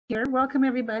here. Welcome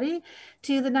everybody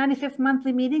to the 95th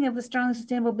monthly meeting of the Strongly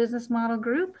Sustainable Business Model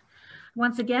Group.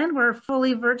 Once again, we're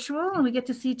fully virtual and we get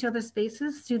to see each other's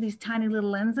faces through these tiny little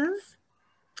lenses.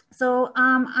 So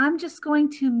I'm just going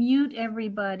to mute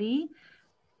everybody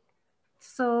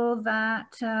so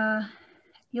that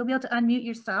you'll be able to unmute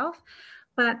yourself.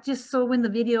 But just so when the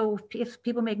video, if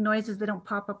people make noises, they don't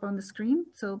pop up on the screen.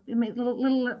 So it makes a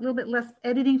little bit less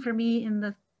editing for me in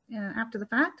the after the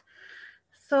fact.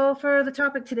 So for the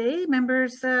topic today,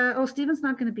 members, Stephen's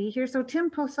not going to be here. So Tim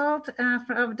Posselt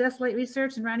of Desklight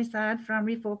Research and Randy Saad from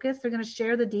REFOCUS, they're going to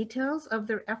share the details of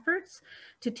their efforts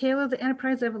to tailor the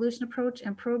enterprise evolution approach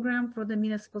and program for the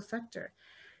municipal sector.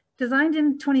 Designed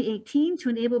in 2018 to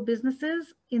enable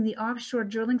businesses in the offshore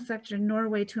drilling sector in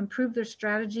Norway to improve their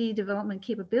strategy development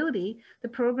capability, the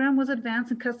program was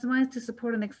advanced and customized to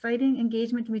support an exciting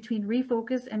engagement between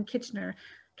REFOCUS and Kitchener,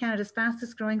 Canada's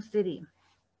fastest growing city.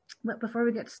 But before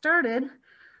we get started,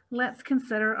 let's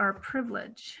consider our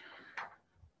privilege.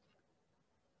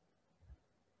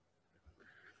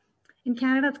 In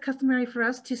Canada, it's customary for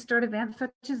us to start events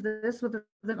such as this with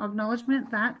an acknowledgement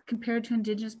that compared to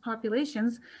Indigenous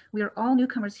populations, we are all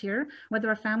newcomers here, whether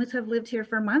our families have lived here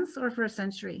for months or for a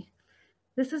century.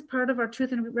 This is part of our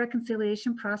truth and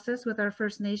reconciliation process with our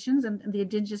First Nations and the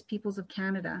Indigenous peoples of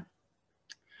Canada.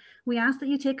 We ask that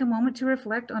you take a moment to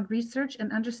reflect on research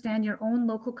and understand your own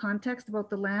local context about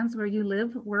the lands where you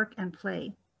live, work, and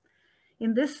play.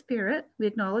 In this spirit, we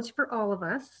acknowledge for all of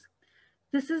us,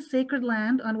 this is sacred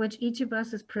land on which each of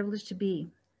us is privileged to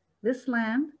be. This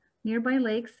land, nearby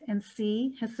lakes and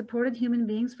sea, has supported human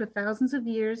beings for thousands of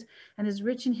years and is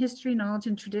rich in history, knowledge,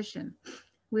 and tradition.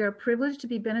 We are privileged to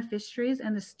be beneficiaries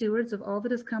and the stewards of all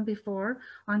that has come before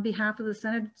on behalf of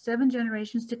the 7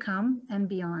 generations to come and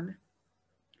beyond.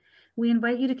 We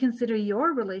invite you to consider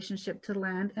your relationship to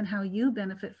land and how you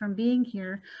benefit from being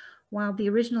here while the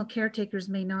original caretakers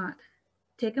may not.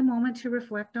 Take a moment to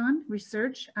reflect on,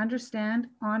 research, understand,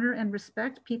 honor, and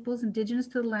respect peoples Indigenous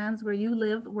to the lands where you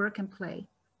live, work, and play.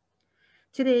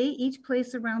 Today, each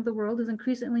place around the world is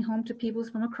increasingly home to peoples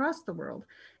from across the world,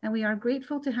 and we are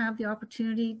grateful to have the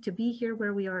opportunity to be here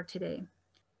where we are today.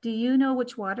 Do you know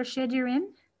which watershed you're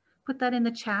in? Put that in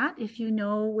the chat if you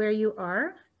know where you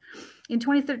are. In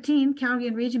 2013, Calgary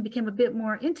and region became a bit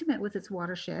more intimate with its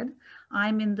watershed.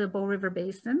 I'm in the Bow River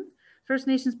Basin. First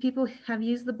Nations people have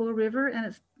used the Bow River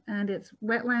and its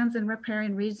wetlands and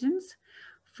riparian regions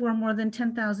for more than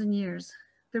 10,000 years.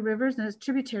 The rivers and its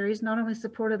tributaries not only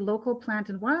supported local plant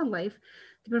and wildlife,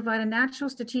 they provide a natural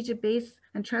strategic base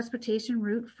and transportation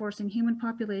route, forcing human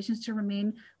populations to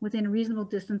remain within reasonable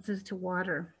distances to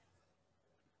water.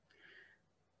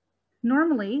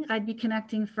 Normally, I'd be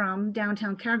connecting from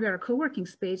downtown Calgary, our co-working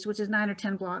space, which is 9 or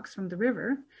 10 blocks from the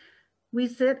river. We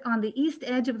sit on the east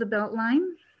edge of the Beltline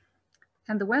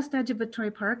and the west edge of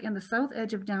Victoria Park and the south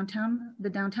edge of downtown,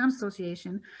 the Downtown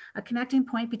Association, a connecting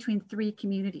point between 3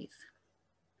 communities.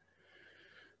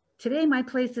 Today, my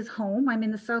place is home. I'm in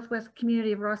the southwest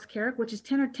community of Rosscarrick, which is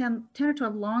 10 or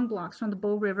 12 long blocks from the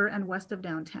Bow River and west of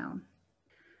downtown.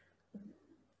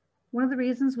 One of the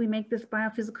reasons we make this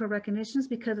biophysical recognition is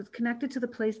because it's connected to the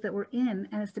place that we're in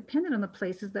and it's dependent on the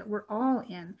places that we're all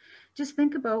in. Just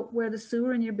think about where the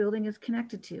sewer in your building is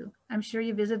connected to. I'm sure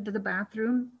you visited the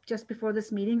bathroom just before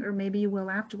this meeting, or maybe you will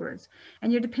afterwards.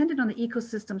 And you're dependent on the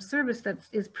ecosystem service that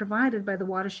is provided by the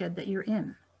watershed that you're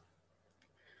in.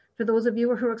 For those of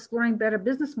you who are exploring better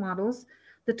business models,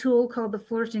 the tool called the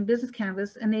Flourishing Business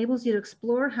Canvas enables you to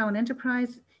explore how an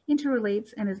enterprise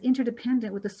interrelates and is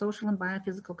interdependent with the social and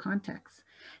biophysical context.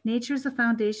 Nature is the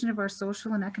foundation of our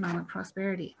social and economic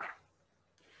prosperity.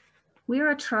 We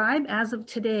are a tribe, as of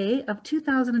today, of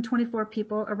 2,024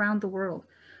 people around the world.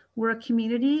 We're a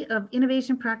community of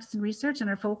innovation, practice, and research, and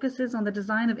our focus is on the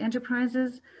design of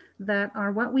enterprises that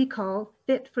are what we call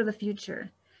fit for the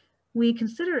future. We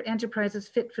consider enterprises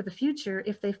fit for the future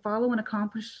if they follow and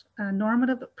accomplish a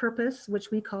normative purpose, which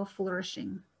we call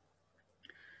flourishing.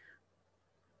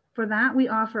 For that, we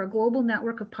offer a global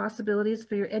network of possibilities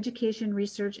for your education,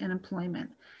 research, and employment.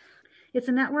 It's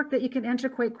a network that you can enter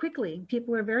quite quickly.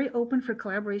 People are very open for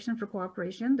collaboration, for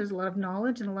cooperation. There's a lot of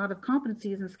knowledge and a lot of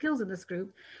competencies and skills in this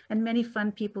group, and many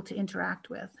fun people to interact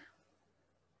with.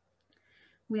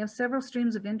 We have several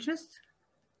streams of interest,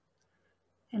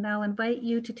 and I'll invite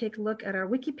you to take a look at our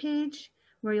wiki page,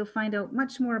 where you'll find out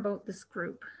much more about this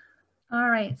group. All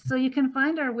right, so you can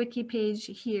find our wiki page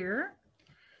here.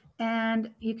 And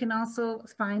you can also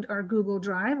find our Google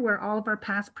Drive, where all of our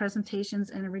past presentations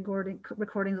and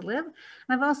recordings live. And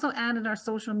I've also added our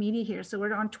social media here. So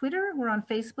we're on Twitter, we're on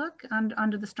Facebook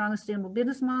under the Strongly Sustainable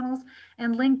Business Models,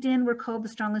 and LinkedIn, we're called the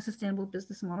Strongly Sustainable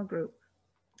Business Model Group.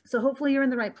 So hopefully you're in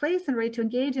the right place and ready to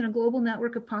engage in a global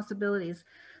network of possibilities,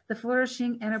 the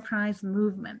Flourishing Enterprise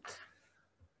Movement.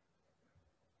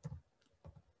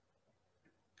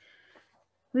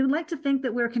 We would like to think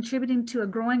that we're contributing to a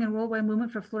growing and worldwide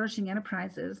movement for flourishing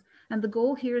enterprises. And the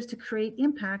goal here is to create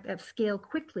impact at scale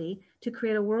quickly to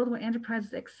create a world where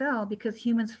enterprises excel because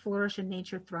humans flourish and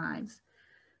nature thrives.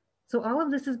 So all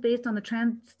of this is based on the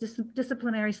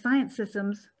transdisciplinary science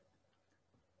systems,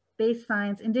 based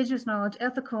science, indigenous knowledge,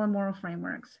 ethical and moral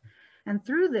frameworks. And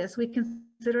through this, we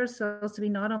consider ourselves to be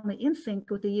not only in sync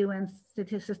with the UN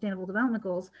Sustainable Development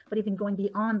Goals, but even going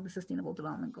beyond the Sustainable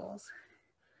Development Goals.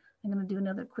 I'm going to do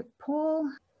another quick poll,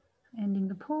 ending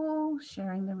the poll,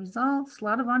 sharing the results. A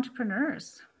lot of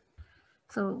entrepreneurs.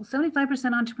 So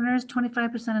 75% entrepreneurs,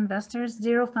 25% investors,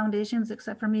 0 foundations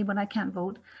except for me, but I can't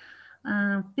vote.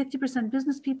 50%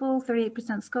 business people,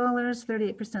 38% scholars,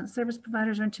 38% service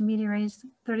providers or intermediaries,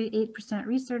 38%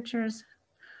 researchers,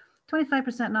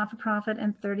 25% not-for-profit,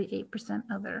 and 38%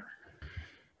 other.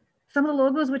 Some of the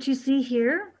logos which you see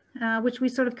here, which we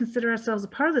sort of consider ourselves a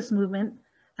part of this movement,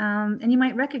 and you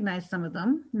might recognize some of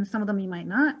them, and some of them you might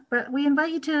not, but we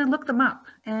invite you to look them up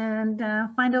and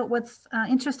find out what's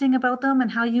interesting about them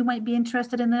and how you might be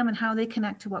interested in them and how they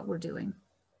connect to what we're doing.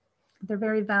 They're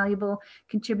very valuable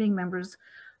contributing members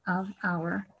of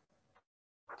our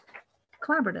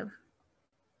collaborative.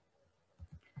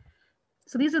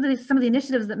 So these are some of the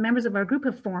initiatives that members of our group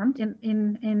have formed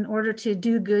in order to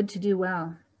do good, to do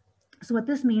well. So what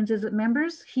this means is that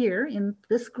members here in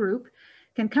this group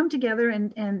can come together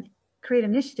and create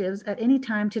initiatives at any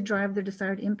time to drive their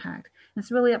desired impact. And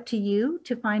it's really up to you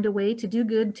to find a way to do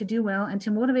good, to do well, and to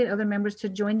motivate other members to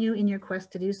join you in your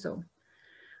quest to do so.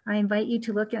 I invite you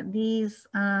to look at these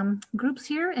groups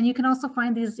here, and you can also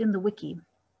find these in the wiki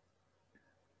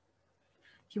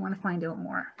if you want to find out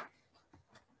more.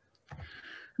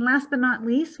 And last but not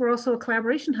least, we're also a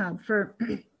collaboration hub for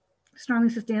Strongly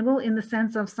Sustainable in the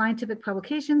sense of scientific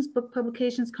publications, book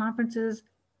publications, conferences,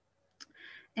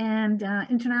 and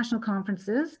international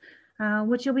conferences,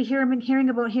 which you'll be hearing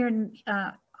about here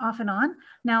off and on.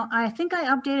 Now, I think I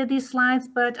updated these slides,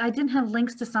 but I didn't have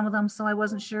links to some of them, so I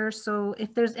wasn't sure. So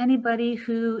if there's anybody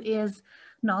who is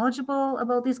knowledgeable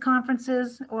about these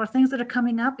conferences or things that are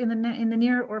coming up in the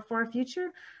near or far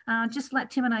future, just let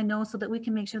Tim and I know so that we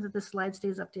can make sure that this slide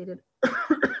stays updated.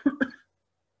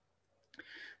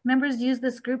 Members use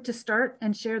this group to start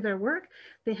and share their work.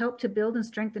 They help to build and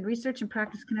strengthen research and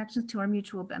practice connections to our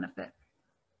mutual benefit.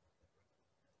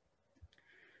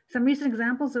 Some recent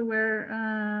examples of where,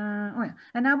 oh yeah.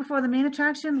 And now before the main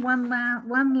attraction, one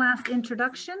last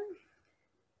introduction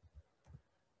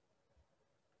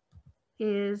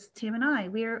is Tim and I.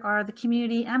 We are the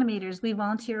community animators. We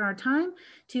volunteer our time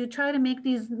to try to make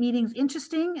these meetings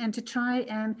interesting and to try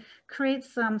and create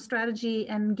some strategy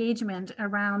and engagement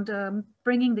around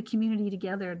bringing the community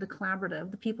together, the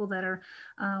collaborative, the people that are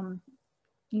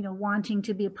you know, wanting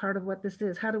to be a part of what this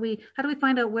is. How do we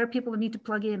find out where people need to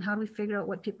plug in? How do we figure out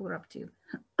what people are up to?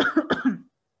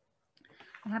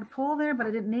 I had a poll there, but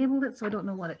I didn't enable it, so I don't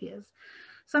know what it is.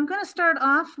 So I'm going to start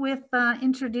off with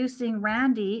introducing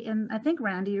Randy, and I think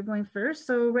Randy, you're going first.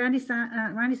 So Randy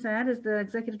Saad is the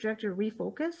Executive Director of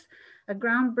REFOCUS, a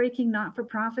groundbreaking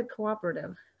not-for-profit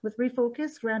cooperative. With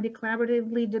REFOCUS, Randy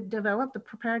collaboratively developed the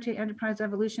proprietary enterprise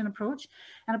evolution approach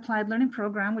and applied learning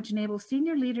program, which enables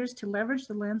senior leaders to leverage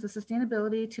the lens of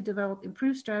sustainability to develop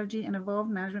improved strategy and evolve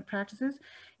management practices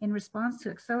in response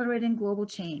to accelerating global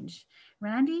change.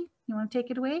 Randy, you want to take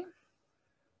it away?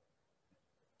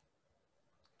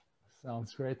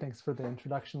 Sounds great. Thanks for the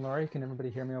introduction, Laurie. Can everybody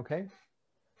hear me okay?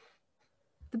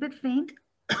 It's a bit faint.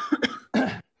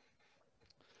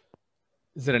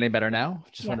 Is it any better now?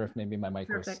 Just Yeah. wonder if maybe my mic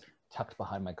was Perfect. tucked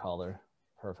behind my collar.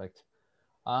 Perfect.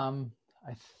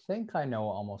 I think I know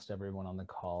almost everyone on the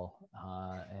call.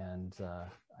 And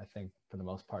I think for the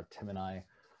most part, Tim and I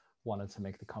wanted to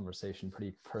make the conversation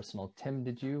pretty personal. Tim,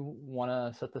 did you want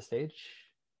to set the stage?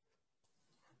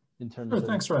 In terms of...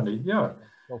 Thanks, Randy. Yeah.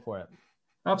 Go for it.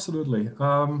 Absolutely.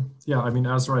 Yeah, I mean,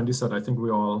 as Randy said, I think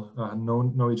we all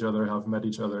know each other, have met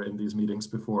each other in these meetings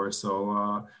before.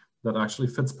 So that actually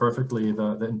fits perfectly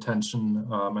the intention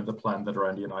and the plan that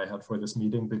Randy and I had for this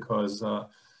meeting, because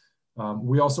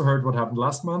we also heard what happened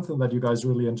last month and that you guys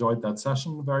really enjoyed that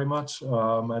session very much.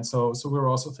 And so we were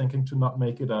also thinking to not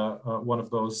make it one of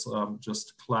those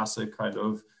just classic kind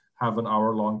of have an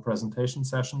hour-long presentation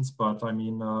sessions, but I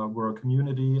mean, we're a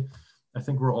community. I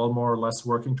think we're all more or less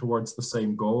working towards the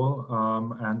same goal.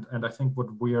 And I think what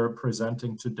we are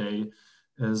presenting today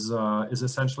is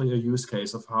essentially a use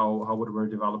case of how what we're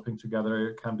developing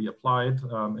together can be applied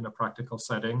in a practical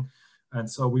setting. And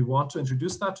so we want to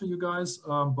introduce that to you guys,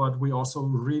 but we also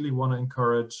really want to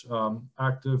encourage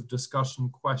active discussion,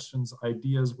 questions,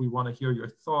 ideas. We want to hear your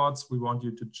thoughts. We want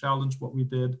you to challenge what we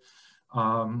did.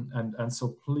 And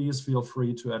so please feel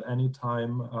free to at any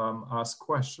time ask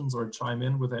questions or chime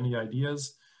in with any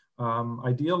ideas.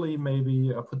 Ideally,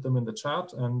 maybe put them in the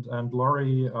chat, and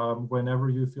Laurie, whenever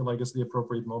you feel like it's the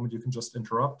appropriate moment, you can just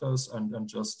interrupt us and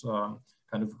just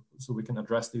kind of, so we can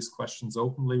address these questions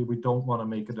openly. We don't want to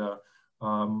make it a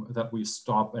that we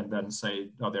stop and then say,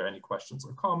 are there any questions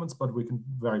or comments, but we can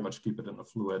very much keep it in a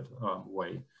fluid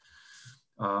way.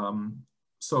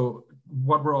 So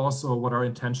what our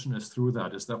intention is through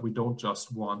that is that we don't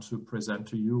just want to present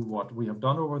to you what we have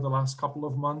done over the last couple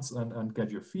of months and get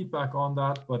your feedback on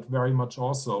that, but very much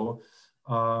also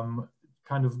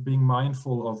kind of being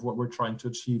mindful of what we're trying to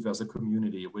achieve as a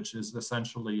community, which is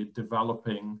essentially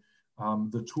developing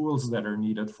the tools that are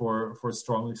needed for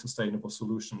strongly sustainable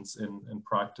solutions in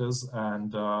practice,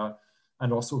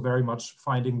 and also very much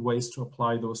finding ways to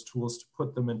apply those tools, to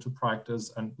put them into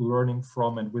practice, and learning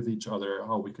from and with each other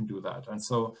how we can do that. And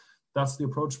so that's the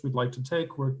approach we'd like to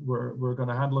take. We're going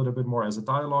to handle it a bit more as a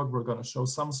dialogue. We're going to show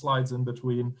some slides in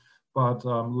between, but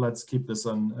let's keep this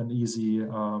an easy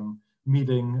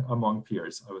meeting among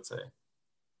peers, I would say.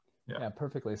 Yeah,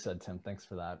 perfectly said, Tim. Thanks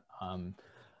for that.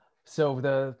 So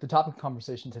the topic of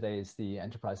conversation today is the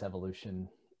enterprise evolution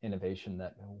innovation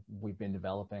that we've been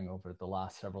developing over the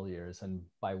last several years. And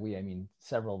by we, I mean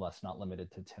several of us, not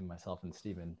limited to Tim, myself, and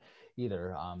Stephen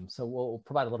either. So we'll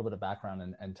provide a little bit of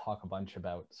background and talk a bunch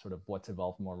about sort of what's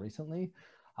evolved more recently.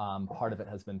 Part of it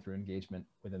has been through engagement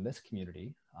within this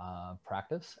community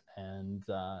practice, and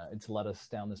it's led us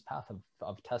down this path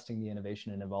of testing the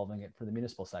innovation and evolving it for the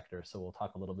municipal sector. So we'll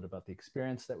talk a little bit about the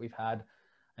experience that we've had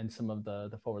and some of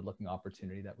the forward-looking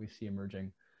opportunity that we see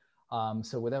emerging.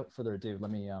 So without further ado,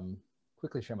 let me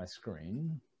quickly share my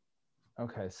screen.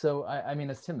 Okay, so I mean,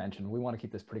 as Tim mentioned, we want to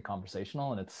keep this pretty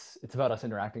conversational, and it's about us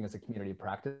interacting as a community of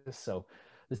practice. So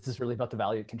this is really about the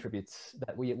value it contributes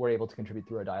that we're able to contribute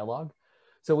through our dialogue.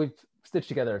 So we've stitched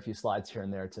together a few slides here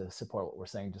and there to support what we're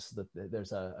saying, just so that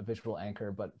there's a visual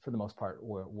anchor, but for the most part,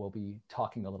 we'll be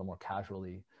talking a little more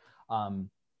casually.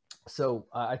 So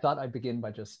I thought I'd begin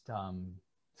by just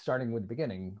starting with the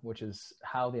beginning, which is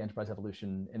how the enterprise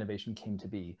evolution innovation came to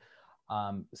be.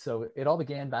 So it all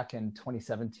began back in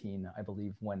 2017, I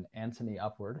believe, when Anthony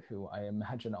Upward, who I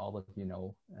imagine all of you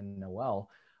know and know well,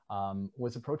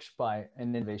 was approached by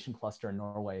an innovation cluster in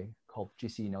Norway called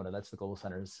GC NODA. That's the Global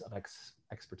Centers of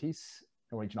Expertise,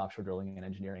 Norwegian Offshore Drilling and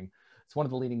Engineering. It's one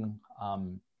of the leading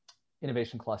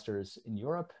innovation clusters in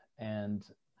Europe, and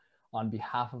on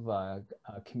behalf of a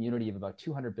community of about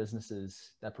 200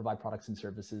 businesses that provide products and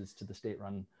services to the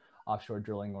state-run offshore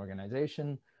drilling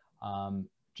organization,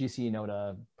 GC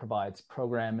NODA provides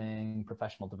programming,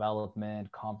 professional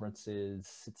development,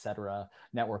 conferences, etc.,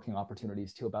 networking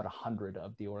opportunities to about 100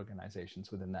 of the organizations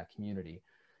within that community.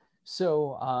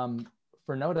 So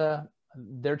for NODA,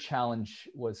 their challenge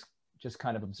was just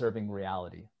kind of observing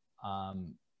reality.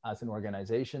 As an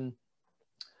organization,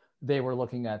 they were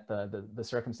looking at the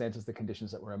circumstances, the conditions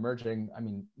that were emerging. I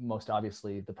mean, most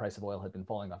obviously, the price of oil had been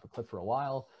falling off a cliff for a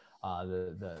while.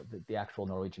 The actual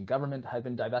Norwegian government had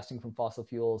been divesting from fossil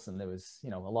fuels, and there was, you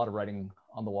know, a lot of writing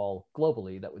on the wall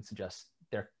globally that would suggest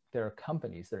their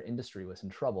companies, their industry was in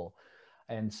trouble.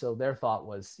 And so their thought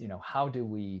was, you know, how do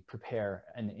we prepare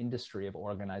an industry of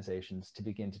organizations to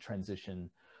begin to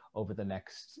transition over the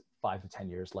next 5 to 10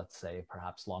 years, let's say,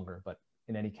 perhaps longer, but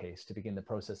in any case, to begin the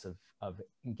process of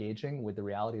engaging with the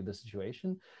reality of the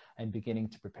situation and beginning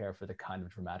to prepare for the kind of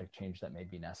dramatic change that may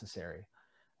be necessary.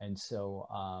 And so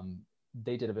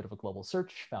they did a bit of a global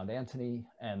search, found Anthony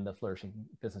and the Flourishing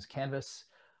Business Canvas.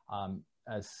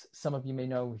 As some of you may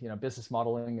know, business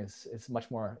modeling is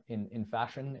much more in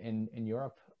fashion in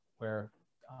Europe, where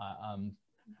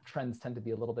trends tend to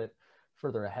be a little bit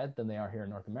further ahead than they are here in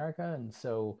North America. And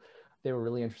so they were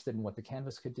really interested in what the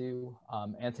canvas could do.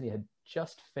 Anthony had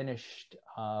just finished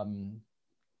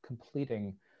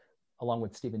completing, along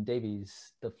with Stephen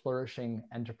Davies, the Flourishing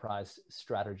Enterprise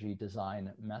Strategy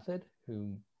Design Method,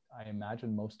 who I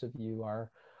imagine most of you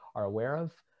are aware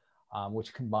of,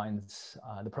 which combines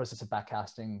the process of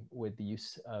backcasting with the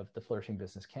use of the Flourishing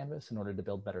Business Canvas in order to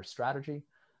build better strategy.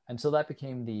 And so that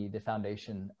became the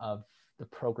foundation of the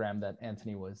program that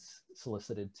Anthony was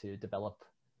solicited to develop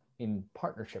in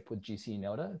partnership with GC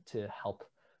NODA to help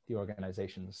the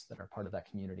organizations that are part of that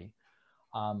community.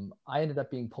 I ended up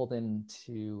being pulled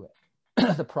into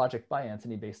the project by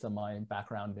Anthony based on my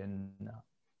background in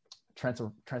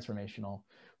transformation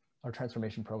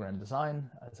program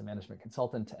design as a management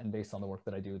consultant, and based on the work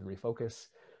that I do with REFOCUS,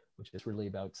 which is really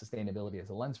about sustainability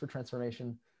as a lens for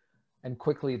transformation. And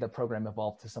quickly the program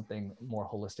evolved to something more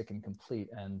holistic and complete.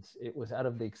 And it was out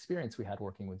of the experience we had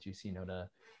working with GC NODA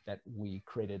that we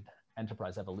created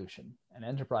Enterprise Evolution. And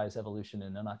Enterprise Evolution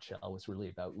in a nutshell was really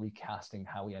about recasting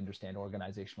how we understand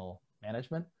organizational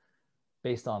management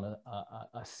based on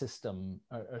a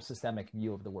systemic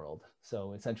view of the world.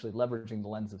 So essentially leveraging the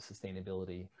lens of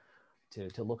sustainability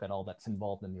to look at all that's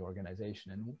involved in the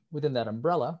organization. And within that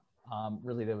umbrella,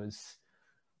 really there was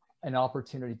an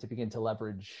opportunity to begin to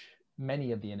leverage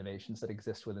many of the innovations that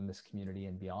exist within this community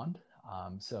and beyond.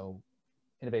 So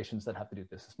innovations that have to do with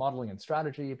business modeling and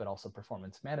strategy, but also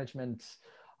performance management,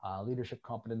 leadership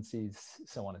competencies,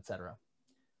 so on, et cetera.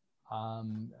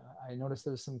 I noticed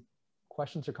there was some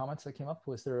questions or comments that came up.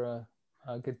 Was there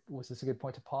was this a good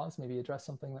point to pause, maybe address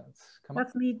something that's come up?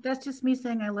 That's me. That's just me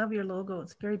saying I love your logo.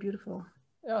 It's very beautiful.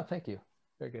 Oh, thank you.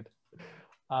 Very good.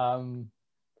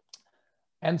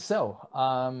 And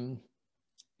so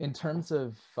in terms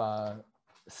of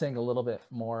saying a little bit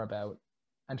more about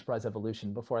Enterprise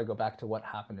Evolution, before I go back to what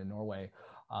happened in Norway,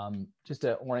 just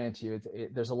to orient you,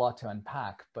 there's a lot to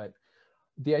unpack, but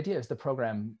the idea is the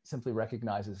program simply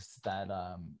recognizes that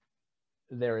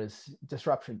there is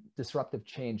disruptive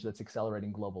change that's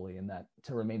accelerating globally, and that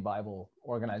to remain viable,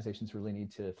 organizations really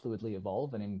need to fluidly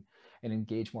evolve and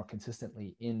engage more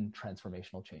consistently in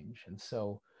transformational change. And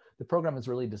so the program is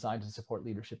really designed to support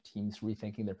leadership teams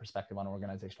rethinking their perspective on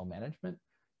organizational management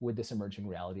with this emerging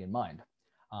reality in mind.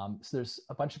 So there's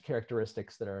a bunch of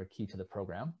characteristics that are key to the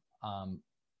program.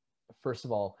 First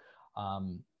of all,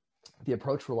 the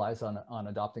approach relies on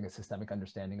adopting a systemic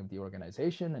understanding of the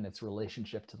organization and its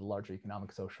relationship to the larger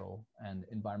economic, social, and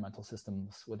environmental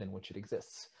systems within which it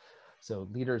exists. So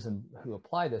leaders who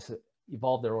apply this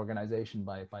evolve their organization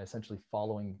by essentially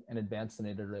following an advanced and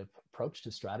iterative approach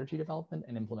to strategy development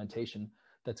and implementation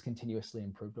that's continuously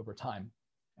improved over time.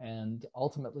 And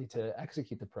ultimately, to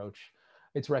execute the approach,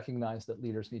 it's recognized that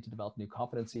leaders need to develop new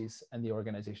competencies and the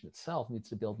organization itself needs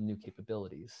to build new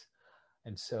capabilities.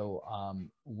 And so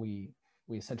we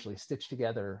essentially stitch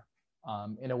together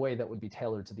in a way that would be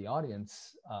tailored to the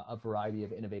audience a variety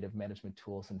of innovative management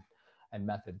tools and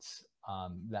methods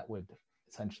that would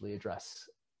essentially address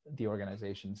the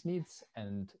organization's needs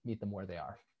and meet them where they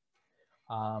are.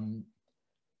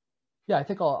 Yeah, I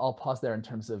think I'll pause there in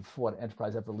terms of what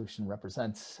Enterprise Evolution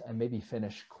represents and maybe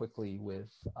finish quickly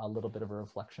with a little bit of a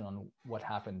reflection on what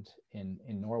happened in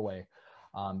Norway.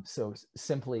 So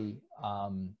simply,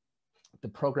 the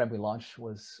program we launched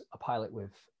was a pilot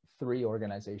with 3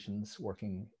 organizations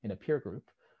working in a peer group.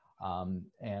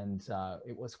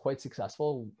 It was quite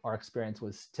successful. Our experience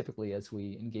was typically as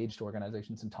we engaged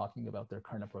organizations in talking about their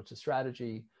current approach to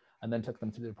strategy and then took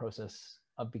them through the process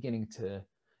of beginning to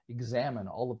examine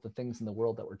all of the things in the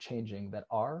world that were changing that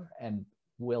are and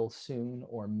will soon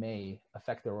or may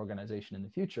affect their organization in the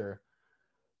future.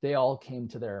 They all came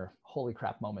to their holy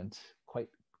crap moment quite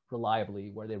reliably,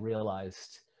 where they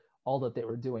realized all that they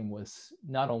were doing was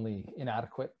not only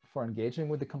inadequate for engaging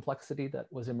with the complexity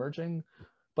that was emerging,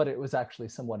 but it was actually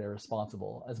somewhat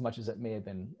irresponsible, as much as it may have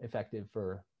been effective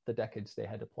for the decades they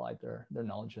had applied their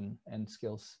knowledge and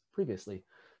skills previously.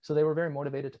 So they were very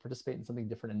motivated to participate in something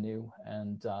different and new.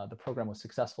 And the program was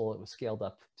successful. It was scaled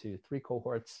up to 3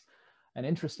 cohorts. And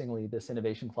interestingly, this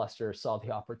innovation cluster saw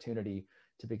the opportunity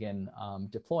to begin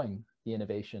deploying the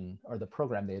innovation or the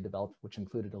program they had developed, which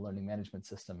included a learning management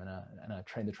system and a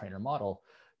train-the-trainer model,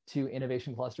 to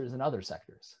innovation clusters in other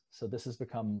sectors. So this has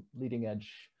become leading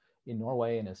edge in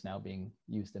Norway and is now being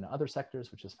used in other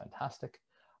sectors, which is fantastic.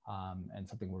 And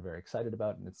something we're very excited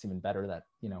about. And it's even better that,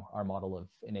 our model of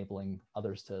enabling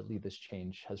others to lead this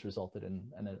change has resulted in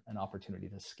an opportunity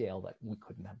to scale that we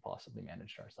couldn't have possibly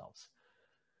managed ourselves.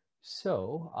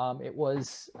 So it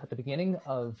was at the beginning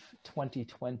of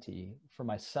 2020 for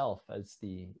myself as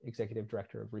the executive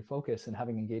director of REFOCUS, and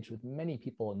having engaged with many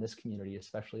people in this community,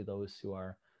 especially those who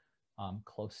are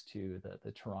close to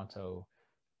the Toronto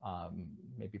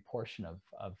maybe portion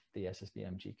of the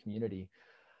SSBMG community,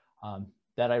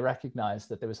 that I recognized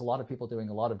that there was a lot of people doing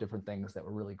a lot of different things that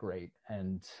were really great.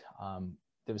 And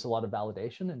there was a lot of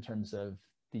validation in terms of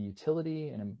the utility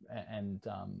and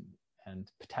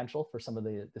potential for some of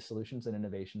the solutions and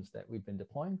innovations that we've been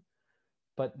deploying.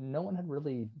 But no one had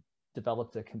really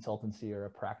developed a consultancy or a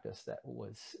practice that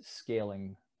was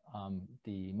scaling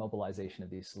the mobilization of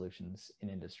these solutions in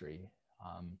industry.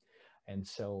 And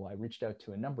so I reached out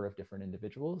to a number of different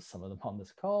individuals, some of them on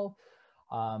this call,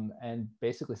 and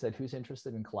basically said, who's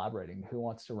interested in collaborating? Who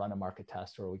wants to run a market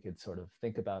test where we could sort of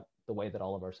think about the way that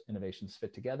all of our innovations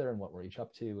fit together and what we're each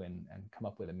up to, and come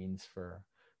up with a means for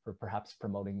for perhaps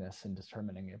promoting this and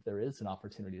determining if there is an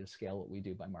opportunity to scale what we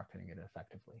do by marketing it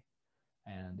effectively.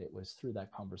 And it was through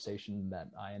that conversation that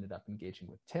I ended up engaging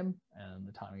with Tim, and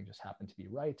the timing just happened to be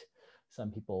right.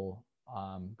 Some people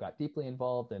got deeply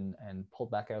involved and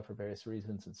pulled back out for various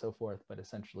reasons and so forth. But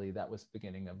essentially that was the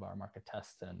beginning of our market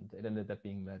test. And it ended up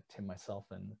being that Tim, myself,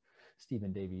 and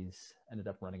Stephen Davies ended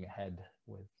up running ahead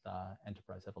with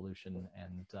enterprise evolution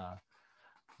and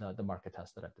the market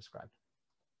test that I've described.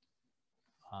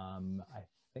 I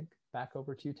think back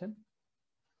over to you, Tim.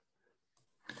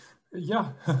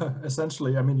 Yeah,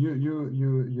 essentially, I mean,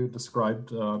 you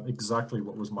described exactly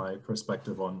what was my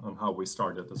perspective on how we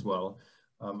started as well.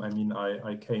 I mean,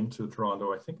 I came to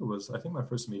Toronto, I think my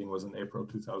first meeting was in April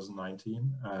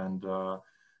 2019, and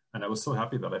I was so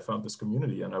happy that I found this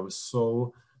community, and I was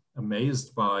so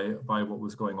amazed by what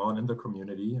was going on in the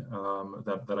community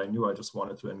that I knew I just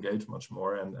wanted to engage much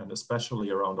more, and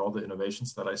especially around all the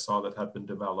innovations that I saw that had been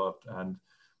developed and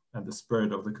the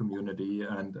spirit of the community.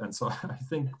 And so I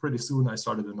think pretty soon I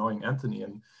started annoying Anthony,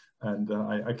 and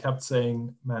I kept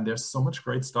saying, man, there's so much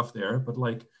great stuff there, but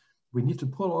like, we need to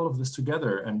pull all of this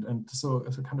together. And so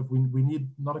kind of, we need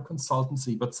not a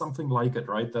consultancy, but something like it,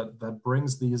 right? That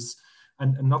brings these,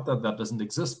 and not that that doesn't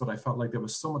exist, but I felt like there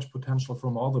was so much potential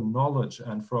from all the knowledge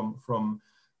and from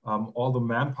all the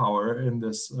manpower in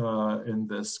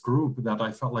this group, that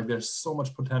I felt like there's so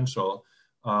much potential.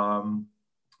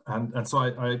 And so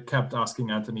I kept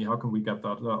asking Anthony, how can we get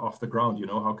that off the ground? You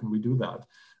know, how can we do that?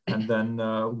 And then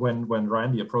when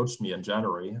Randy approached me in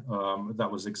January, that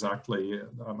was exactly,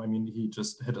 I mean, he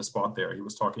just hit a spot there. He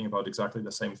was talking about exactly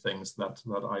the same things that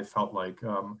I felt like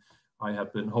I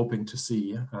had been hoping to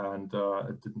see, and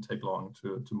it didn't take long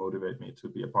to motivate me to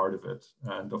be a part of it.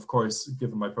 And of course,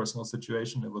 given my personal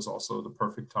situation, it was also the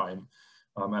perfect time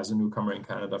as a newcomer in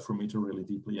Canada for me to really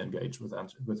deeply engage with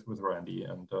Randy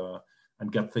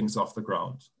and get things off the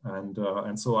ground.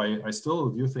 And so I still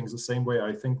view things the same way.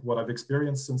 I think what I've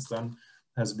experienced since then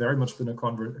has very much been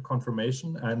a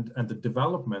confirmation, and the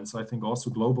developments, I think also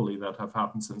globally, that have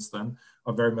happened since then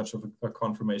are very much of a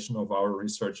confirmation of our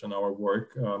research and our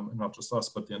work, not just us,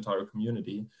 but the entire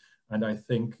community. And I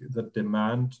think the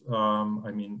demand,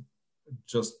 I mean,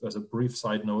 just as a brief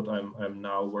side note, I'm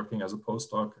now working as a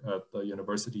postdoc at the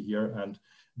university here, and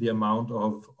the amount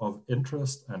of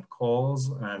interest and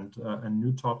calls and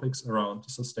new topics around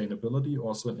sustainability,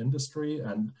 also in industry,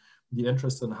 and the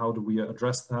interest in how do we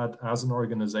address that as an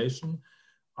organization,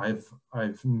 I've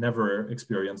never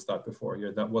experienced that before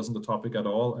here. That wasn't a topic at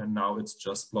all, and now it's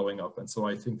just blowing up. And so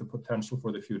I think the potential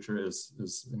for the future is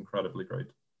incredibly great.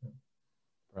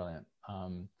 Brilliant.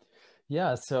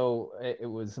 Yeah, so it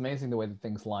was amazing the way that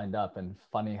things lined up, and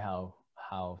funny how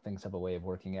things have a way of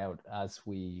working out. As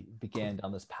we began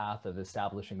down this path of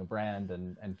establishing a brand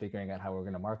and figuring out how we're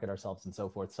going to market ourselves and so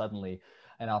forth, suddenly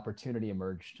an opportunity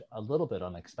emerged a little bit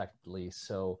unexpectedly.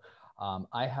 So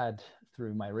I had,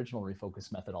 through my original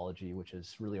REFOCUS methodology, which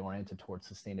is really oriented towards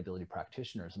sustainability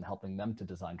practitioners and helping them to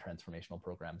design transformational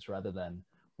programs rather than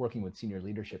working with senior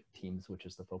leadership teams, which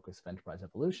is the focus of enterprise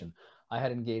evolution, I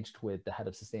had engaged with the head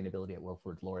of sustainability at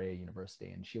Wilfrid Laurier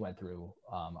University, and she went through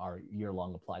our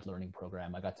year-long applied learning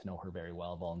program. I got to know her very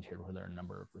well, volunteered with her in a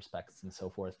number of respects and so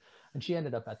forth. And she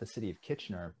ended up at the city of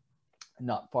Kitchener,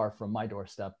 not far from my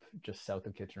doorstep, just south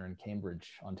of Kitchener in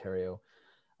Cambridge, Ontario.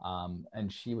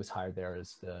 And she was hired there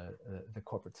as the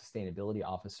corporate sustainability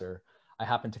officer. I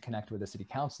happened to connect with a city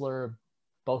councillor.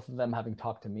 Both of them, having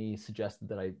talked to me, suggested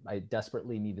that I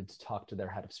desperately needed to talk to their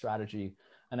head of strategy.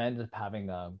 And I ended up having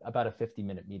about a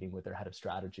 50-minute meeting with their head of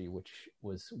strategy, which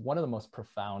was one of the most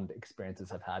profound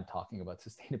experiences I've had talking about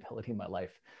sustainability in my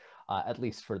life, at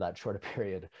least for that short a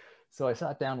period. So I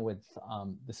sat down with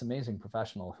this amazing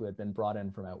professional who had been brought in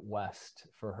from out west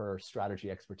for her strategy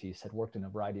expertise, had worked in a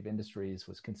variety of industries,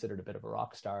 was considered a bit of a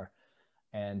rock star.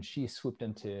 And she swooped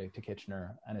into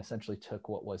Kitchener and essentially took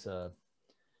what was a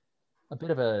bit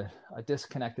of a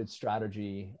disconnected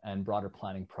strategy and broader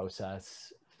planning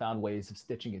process, found ways of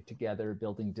stitching it together,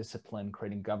 building discipline,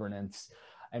 creating governance,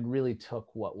 and really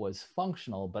took what was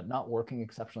functional but not working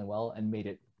exceptionally well and made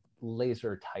it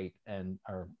laser tight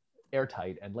or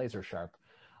airtight and laser sharp,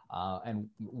 and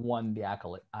won the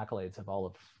accolades of all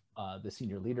of the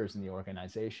senior leaders in the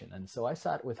organization. And so I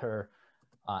sat with her,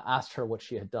 asked her what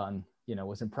she had done,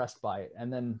 was impressed by it,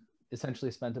 and then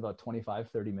essentially spent about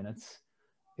 25-30 minutes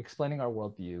explaining our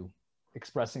worldview,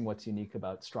 expressing what's unique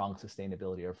about strong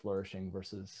sustainability or flourishing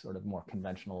versus sort of more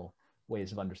conventional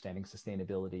ways of understanding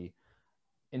sustainability,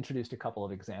 introduced a couple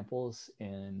of examples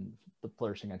in the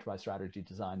Flourishing Enterprise Strategy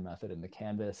Design Method in the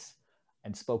Canvas,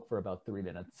 and spoke for about 3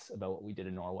 minutes about what we did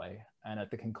in Norway. And at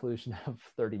the conclusion of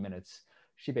 30 minutes,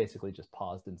 she basically just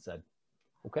paused and said,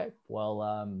 okay,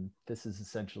 well, this is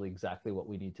essentially exactly what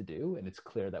we need to do. And it's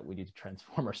clear that we need to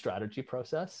transform our strategy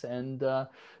process. And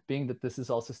being that this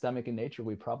is all systemic in nature,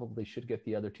 we probably should get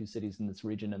the other two cities in this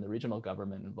region and the regional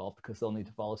government involved because they'll need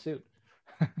to follow suit.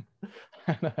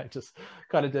 And I just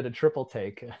kind of did a triple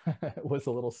take. Was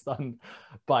a little stunned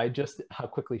by just how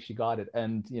quickly she got it.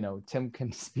 And, you know, Tim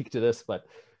can speak to this, but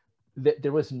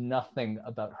there was nothing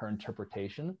about her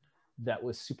interpretation that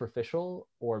was superficial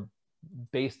or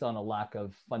based on a lack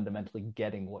of fundamentally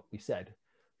getting what we said.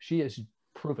 She has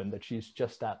proven that she's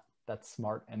just that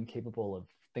smart and capable of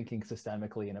thinking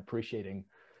systemically and appreciating,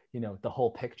 you know, the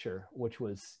whole picture, which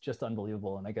was just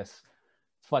unbelievable. And I guess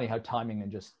it's funny how timing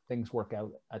and just things work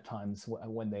out at times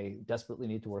when they desperately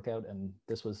need to work out. And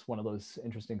this was one of those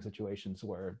interesting situations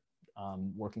where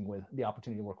working with the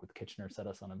opportunity to work with Kitchener set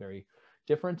us on a very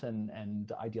different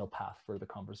and ideal path for the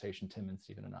conversation Tim and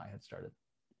Stephen and I had started.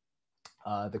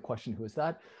 The question, who is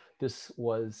that? This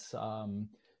was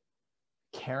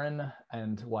Karen,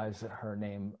 and why is her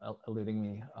name eluding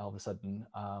me all of a sudden?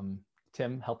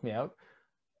 Tim, help me out.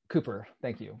 Cooper,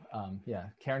 thank you. Yeah,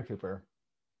 Karen Cooper,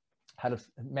 head of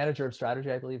manager of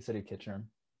strategy, I believe, City of Kitchener.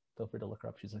 Feel free to look her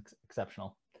up, she's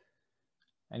exceptional.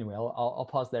 Anyway, I'll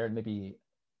pause there and maybe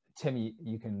Tim,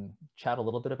 you can chat a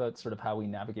little bit about sort of how we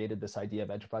navigated this idea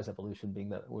of enterprise evolution, being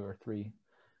that we were 3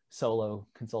 solo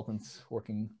consultants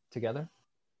working together.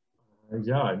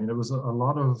 Yeah, I mean, it was a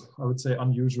lot of, I would say,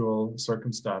 unusual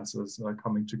circumstances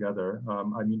coming together.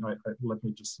 I mean, let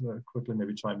me just quickly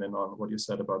maybe chime in on what you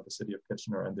said about the City of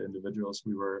Kitchener and the individuals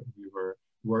we were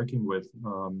working with.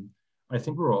 I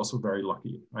think we were also very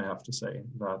lucky, I have to say,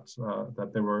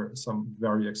 that there were some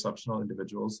very exceptional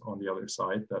individuals on the other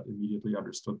side that immediately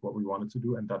understood what we wanted to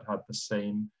do and that had the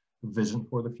same vision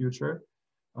for the future.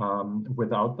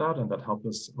 Without that, and that helped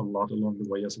us a lot along the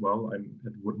way as well,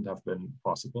 it wouldn't have been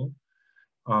possible.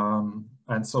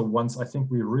 And so once I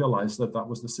think we realized that that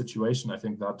was the situation, I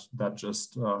think that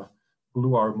just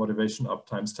blew our motivation up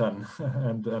times 10,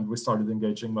 and we started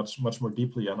engaging much more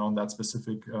deeply and on that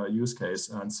specific use case.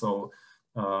 And so,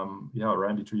 yeah,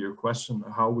 Randy, to your question,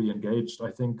 how we engaged,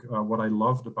 I think what I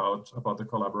loved about the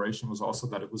collaboration was also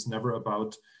that it was never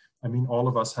about, I mean, all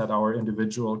of us had our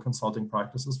individual consulting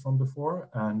practices from before,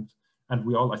 and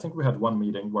we all, I think we had one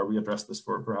meeting where we addressed this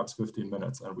for perhaps 15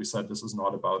 minutes, and we said this is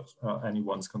not about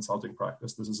anyone's consulting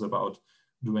practice. This is about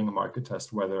doing a market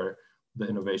test, whether the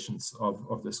innovations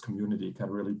of this community can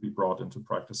really be brought into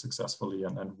practice successfully,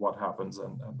 and what happens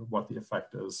and what the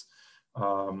effect is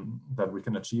that we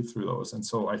can achieve through those. And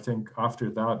so I think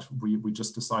after that, we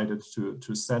just decided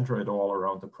to center it all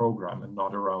around the program and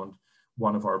not around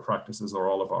one of our practices or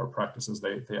all of our practices.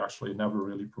 They actually never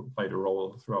really played a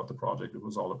role throughout the project. It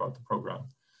was all about the program.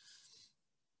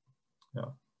 Yeah.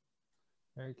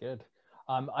 Very good.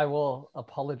 I will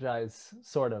apologize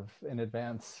sort of in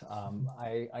advance.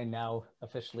 I now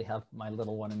officially have my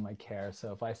little one in my care.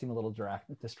 So if I seem a little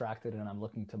distracted and I'm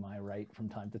looking to my right from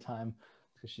time to time,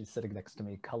 because she's sitting next to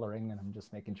me coloring and I'm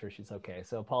just making sure she's okay.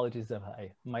 So apologies if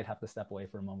I might have to step away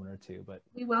for a moment or two, but.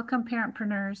 We welcome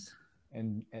parentpreneurs.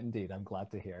 And indeed, I'm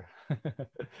glad to hear.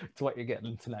 It's what you're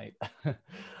getting tonight.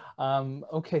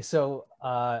 Okay, so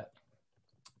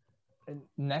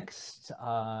next,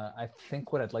 I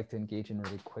think what I'd like to engage in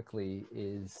really quickly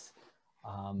is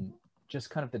just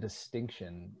kind of the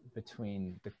distinction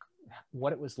between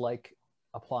what it was like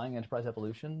applying enterprise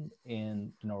evolution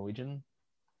in the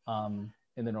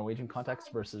Norwegian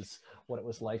context versus what it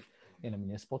was like in a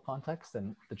municipal context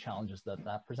and the challenges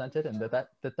that presented, and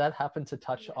that happened to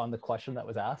touch on the question that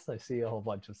was asked. I see a whole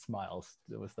bunch of smiles.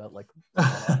 Was that like?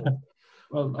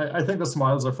 Well, I think the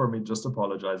smiles are for me just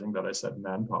apologizing that I said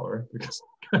manpower, because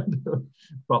I kind of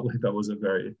felt like that was a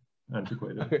very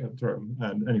antiquated term.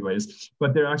 And anyways,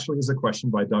 but there actually is a question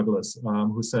by Douglas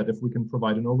who said, if we can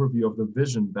provide an overview of the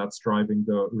vision that's driving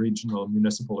the regional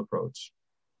municipal approach.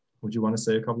 Would you want to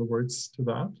say a couple of words to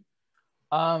that?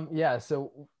 Yeah,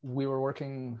 so we were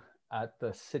working at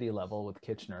the city level with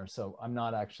Kitchener, so I'm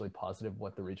not actually positive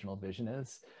what the regional vision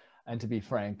is. And to be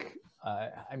frank,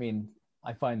 I mean,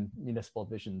 I find municipal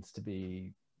visions to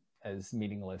be as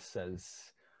meaningless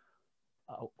as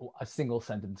a single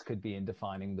sentence could be in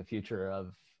defining the future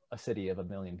of a city of 1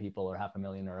 million people or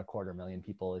 500,000 or 250,000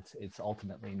 people. It's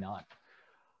ultimately not.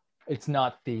 It's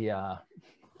not the.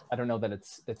 I don't know that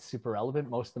it's super relevant.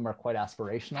 Most of them are quite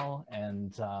aspirational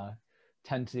and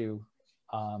tend to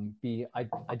be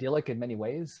idyllic in many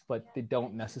ways, but they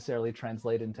don't necessarily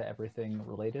translate into everything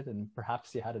related. And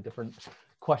perhaps you had a different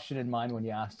question in mind when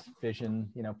you asked vision.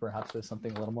 You know, perhaps there's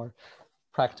something a little more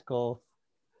practical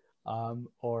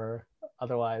or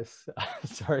otherwise.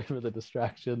 Sorry for the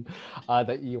distraction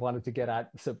that you wanted to get at.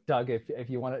 So Doug, if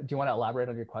you want to, do you want to elaborate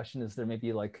on your question? Is there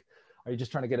maybe like, are you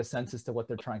just trying to get a sense as to what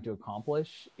they're trying to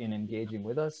accomplish in engaging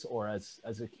with us, or as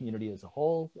a community as a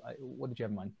whole? What did you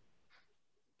have in mind?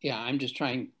 Yeah, I'm just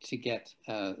trying to get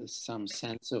some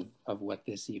sense of what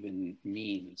this even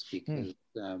means, because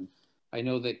I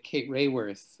know that Kate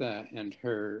Rayworth and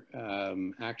her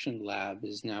Action Lab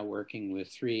is now working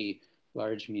with 3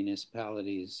 large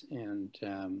municipalities, and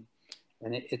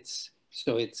it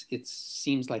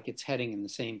seems like it's heading in the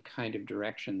same kind of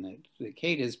direction that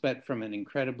Kate is, but from an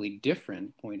incredibly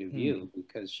different point of view,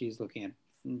 because she's looking at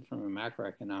from a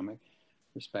macroeconomic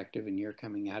perspective, and you're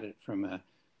coming at it from a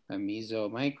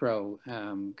meso micro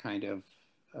kind of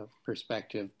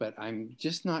perspective. But I'm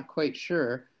just not quite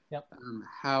sure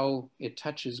how it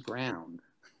touches ground.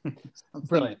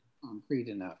 Brilliant. Concrete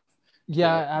enough.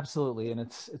 Yeah, absolutely. And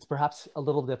it's perhaps a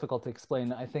little difficult to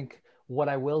explain. I think what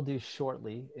I will do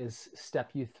shortly is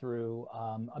step you through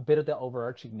a bit of the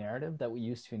overarching narrative that we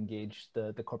use to engage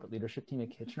the corporate leadership team at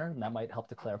Kitchener, and that might help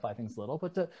to clarify things a little.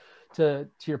 But to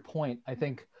your point, I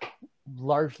think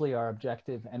largely our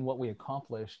objective and what we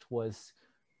accomplished was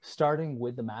starting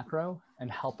with the macro and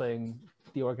helping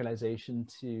the organization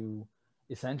to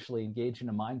essentially engage in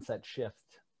a mindset shift,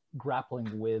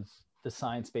 grappling with the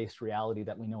science-based reality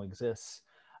that we know exists,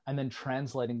 and then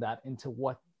translating that into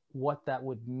what that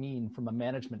would mean from a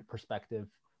management perspective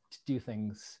to do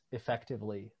things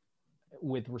effectively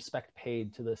with respect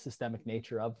paid to the systemic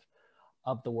nature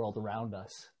of the world around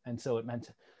us. And so it meant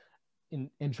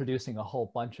introducing a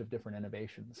whole bunch of different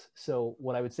innovations. So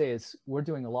what I would say is we're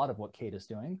doing a lot of what Kate is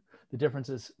doing. The difference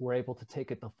is we're able to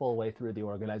take it the full way through the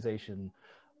organization,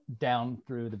 down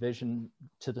through the vision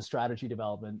to the strategy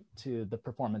development to the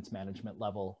performance management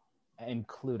level,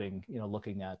 including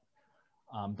looking at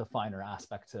the finer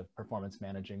aspects of performance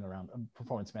management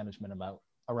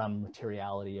around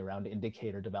materiality, around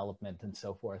indicator development, and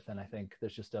so forth. And I think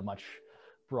there's just a much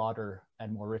broader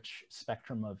and more rich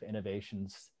spectrum of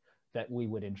innovations that we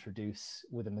would introduce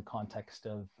within the context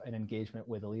of an engagement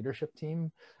with a leadership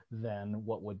team than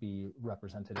what would be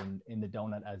represented in the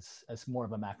donut as more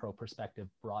of a macro perspective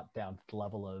brought down to the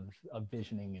level of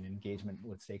visioning and engagement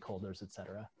with stakeholders, et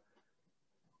cetera.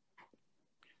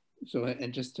 So,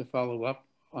 and just to follow up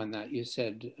on that, you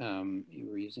said you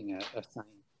were using a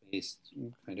science-based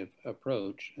kind of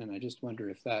approach, and I just wonder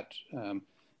if that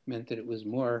meant that it was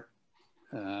more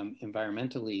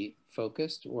environmentally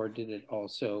focused, or did it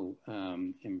also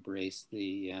embrace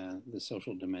the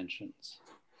social dimensions?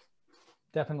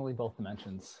 Definitely both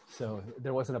dimensions. So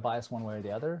there wasn't a bias one way or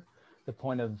the other. The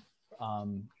point of,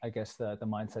 I guess, the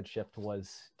mindset shift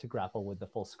was to grapple with the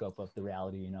full scope of the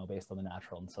reality, based on the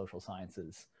natural and social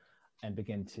sciences, and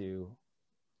begin to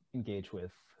engage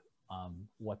with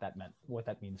what that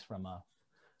means from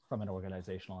an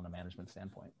organizational and a management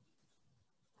standpoint.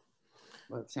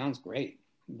 Well, it sounds great.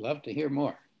 I'd love to hear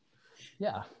more.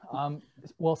 Yeah.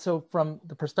 Well, so from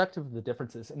the perspective of the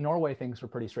differences, in Norway, things were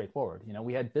pretty straightforward.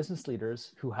 We had business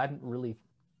leaders who hadn't really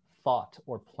thought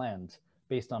or planned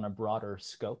based on a broader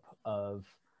scope of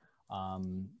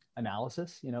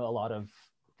analysis. A lot of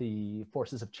the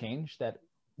forces of change that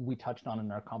we touched on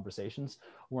in our conversations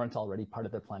weren't already part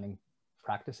of their planning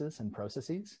practices and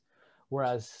processes.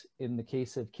 Whereas in the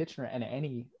case of Kitchener and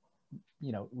any,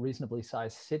 reasonably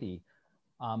sized city,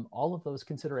 all of those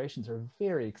considerations are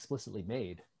very explicitly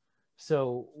made.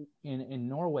 So in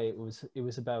Norway, it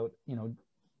was about,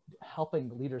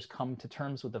 helping leaders come to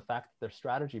terms with the fact that their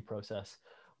strategy process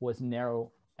was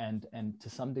narrow and to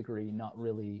some degree not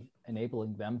really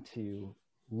enabling them to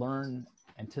learn,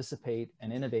 anticipate,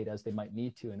 and innovate as they might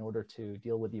need to in order to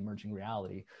deal with the emerging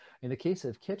reality. In the case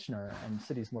of Kitchener and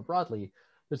cities more broadly,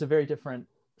 there's a very different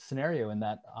scenario in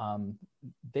that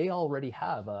they already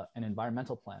have an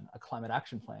environmental plan, a climate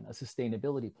action plan, a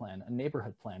sustainability plan, a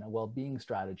neighborhood plan, a well-being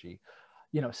strategy,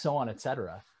 so on, et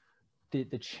cetera.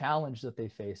 The challenge that they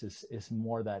face is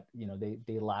more that,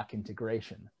 they lack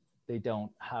integration. They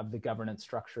don't have the governance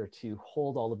structure to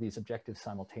hold all of these objectives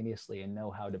simultaneously and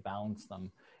know how to balance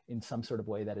them in some sort of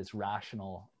way that is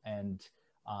rational and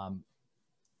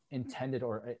intended,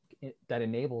 or that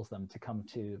enables them to come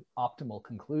to optimal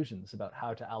conclusions about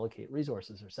how to allocate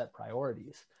resources or set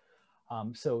priorities.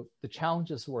 So the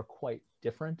challenges were quite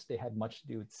different. They had much to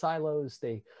do with silos.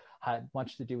 They had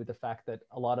much to do with the fact that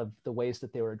a lot of the ways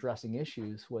that they were addressing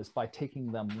issues was by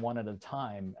taking them one at a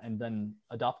time and then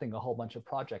adopting a whole bunch of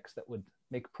projects that would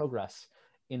make progress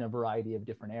in a variety of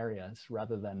different areas,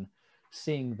 rather than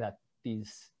seeing that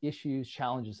these issues,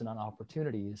 challenges, and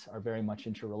opportunities are very much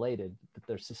interrelated, that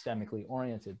they're systemically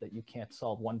oriented, that you can't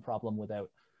solve one problem without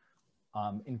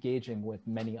engaging with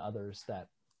many others that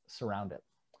surround it.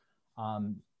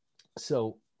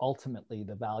 So ultimately,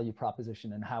 the value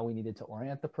proposition and how we needed to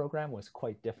orient the program was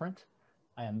quite different.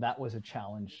 And that was a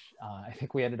challenge. I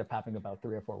think we ended up having about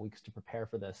 3 or 4 weeks to prepare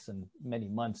for this and many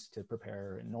months to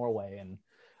prepare in Norway. And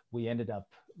we ended up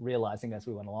realizing as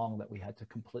we went along that we had to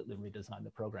completely redesign the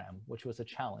program, which was a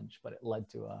challenge, but it led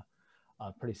to a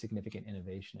pretty significant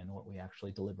innovation in what we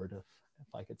actually delivered,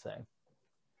 if I could say.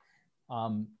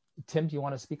 Tim, do you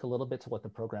want to speak a little bit to what the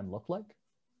program looked like?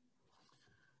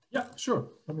 Yeah, sure.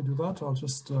 Let me do that. I'll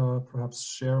just perhaps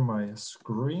share my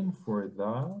screen for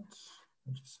that.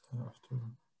 I just have to.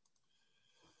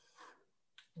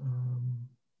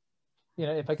 You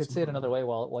know, if I could say it another way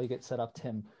while you get set up,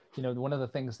 Tim, you know, one of the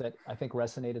things that I think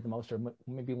resonated the most, or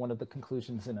maybe one of the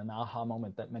conclusions in an aha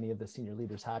moment that many of the senior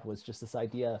leaders had, was just this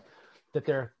idea that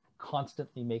they're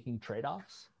constantly making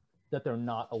trade-offs that they're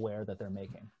not aware that they're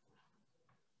making.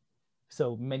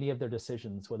 So many of their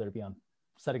decisions, whether it be on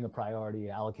setting a priority,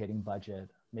 allocating budget,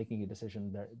 making a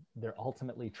decision, they're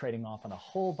ultimately trading off on a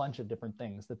whole bunch of different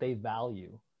things that they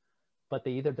value, but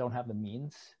they either don't have the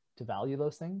means to value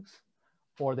those things,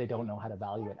 or they don't know how to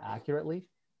value it accurately,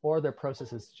 or their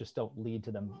processes just don't lead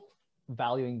to them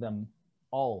valuing them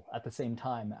all at the same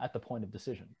time at the point of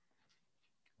decision.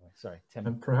 Sorry, Tim.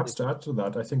 And perhaps to add to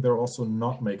that, I think they're also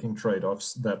not making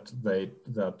trade-offs that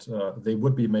they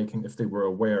would be making if they were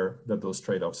aware that those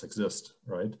trade-offs exist,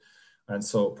 right? And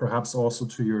so perhaps also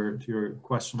to your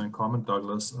question and comment,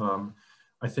 Douglas,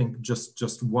 I think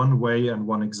just one way and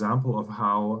one example of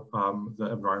how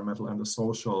the environmental and the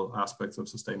social aspects of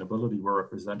sustainability were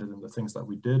represented in the things that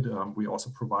we did. We also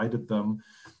provided them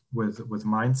with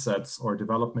mindsets or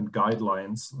development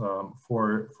guidelines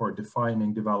for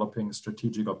developing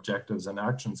strategic objectives and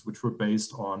actions, which were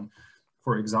based on,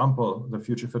 for example, the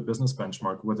Future Fit Business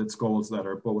Benchmark with its goals that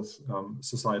are both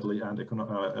societally and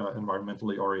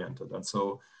environmentally oriented. And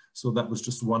so that was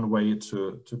just one way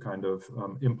to kind of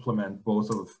implement both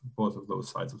of those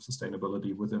sides of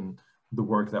sustainability within the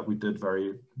work that we did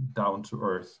very down to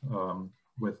earth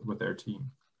with their team.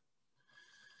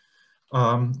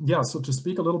 Yeah, so to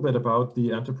speak a little bit about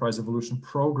the Enterprise Evolution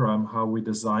Program, how we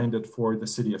designed it for the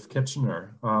City of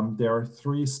Kitchener, there are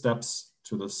 3 steps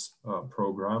to this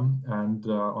program. And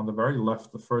on the very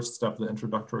left, the first step, the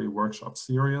introductory workshop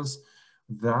series,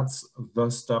 that's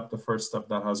the first step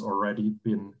that has already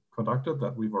been conducted,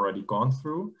 that we've already gone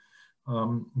through.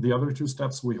 The other 2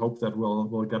 steps, we hope that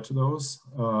we'll get to those,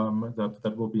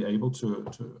 that we'll be able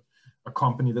to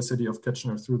accompany the City of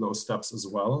Kitchener through those steps as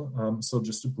well. So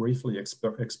just to briefly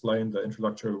explain, the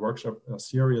introductory workshop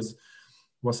series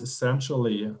was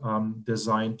essentially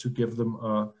designed to give them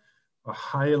a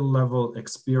high-level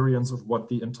experience of what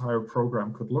the entire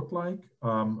program could look like,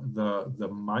 the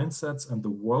mindsets and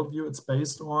the worldview it's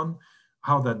based on,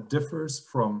 how that differs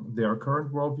from their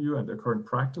current worldview and their current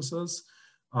practices,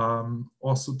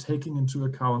 also taking into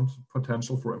account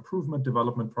potential for improvement,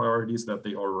 development priorities that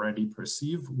they already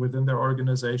perceive within their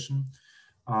organization,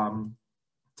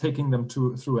 taking them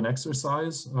through an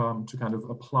exercise to kind of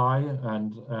apply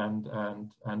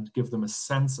and give them a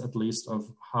sense at least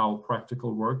of how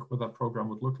practical work with that program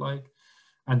would look like.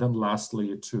 And then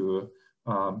lastly, to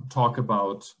talk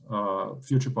about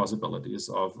future possibilities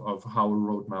of how a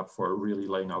roadmap for really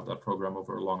laying out that program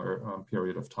over a longer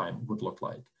period of time would look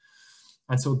like.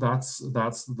 And so that's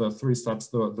the 3 steps,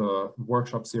 the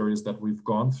workshop series that we've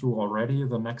gone through already.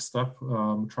 The next step,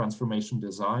 transformation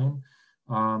design,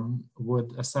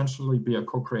 would essentially be a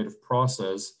co-creative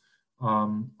process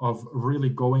of really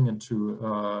going into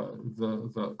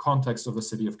the context of the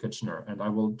City of Kitchener. And I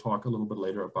will talk a little bit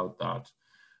later about that.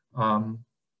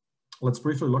 Let's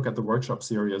briefly look at the workshop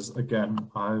series. Again,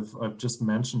 I've just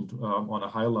mentioned on a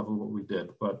high level what we did,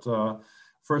 but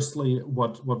firstly,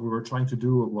 what we were trying to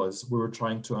do was we were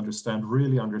trying to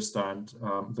really understand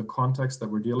the context that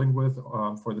we're dealing with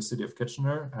for the City of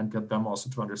Kitchener and get them also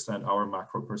to understand our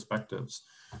macro perspectives.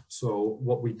 So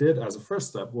what we did as a first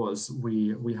step was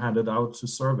we handed out 2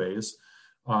 surveys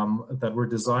that were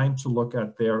designed to look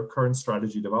at their current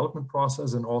strategy development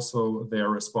process and also their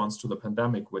response to the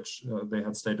pandemic, which they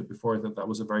had stated before that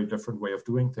was a very different way of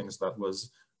doing things that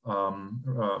was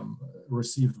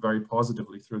received very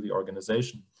positively through the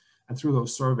organization. And through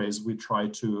those surveys, we try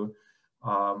to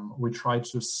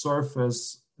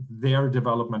surface their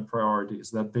development priorities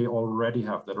that they already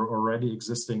have, that are already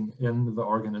existing in the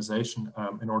organization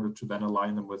in order to then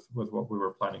align them with what we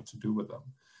were planning to do with them.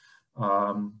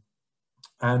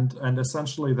 And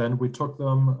essentially then we took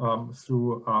them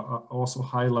through also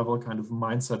high level kind of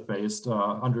mindset based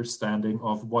understanding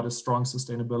of what is strong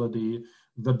sustainability,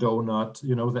 the donut,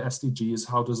 you know, the SDGs,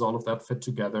 how does all of that fit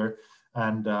together,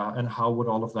 and how would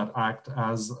all of that act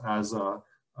as a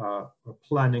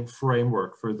planning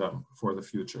framework for them for the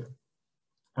future.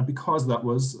 And because that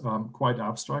was quite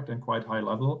abstract and quite high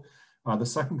level, the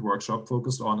second workshop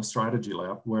focused on a strategy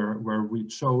lab where we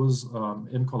chose,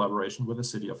 in collaboration with the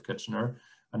City of Kitchener,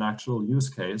 an actual use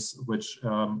case, which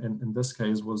in this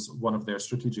case was one of their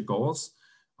strategic goals,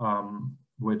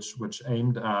 which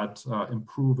aimed at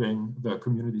improving the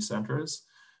community centers.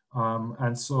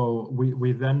 And so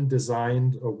we then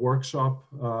designed a workshop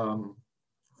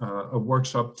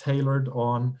tailored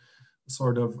on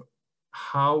sort of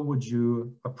how would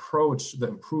you approach the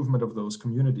improvement of those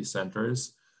community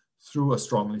centers through a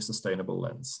strongly sustainable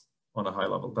lens on a high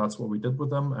level. That's what we did with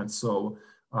them. And so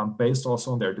based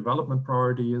also on their development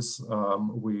priorities,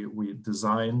 we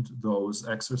designed those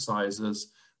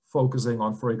exercises focusing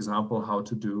on, for example, how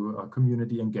to do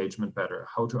community engagement better,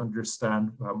 how to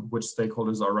understand which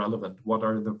stakeholders are relevant, what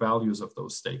are the values of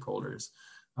those stakeholders,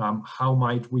 how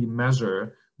might we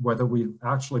measure whether we've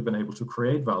actually been able to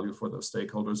create value for those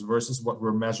stakeholders versus what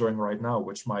we're measuring right now,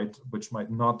 which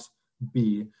might not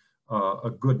be a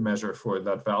good measure for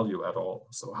that value at all.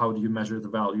 So how do you measure the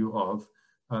value of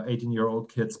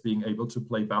 18-year-old kids being able to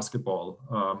play basketball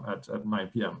at 9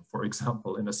 p.m., for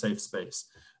example, in a safe space,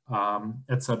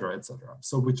 et cetera, et cetera.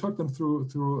 So we took them through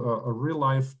a real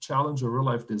life challenge, a real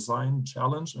life design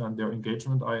challenge, and their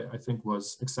engagement, I think,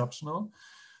 was exceptional.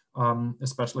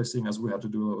 Especially seeing as we had to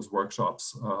do those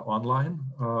workshops online.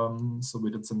 So we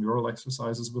did some mural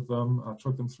exercises with them,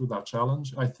 took them through that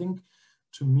challenge. I think,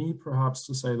 to me, perhaps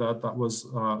to say that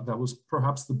was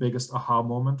perhaps the biggest aha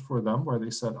moment for them, where they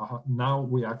said, now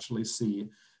we actually see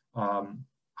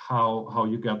how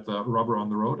you get the rubber on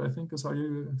the road, I think is how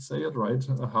you say it, right?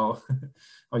 How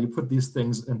you put these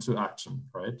things into action,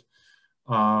 right?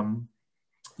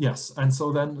 Yes, and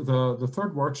so then the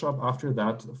third workshop after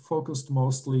that focused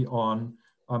mostly on,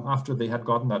 after they had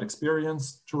gotten that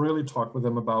experience, to really talk with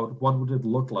them about what would it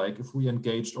look like if we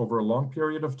engaged over a long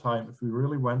period of time, if we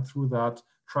really went through that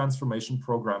transformation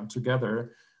program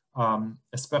together,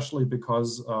 especially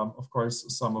because, of course,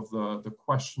 some of the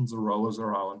questions arose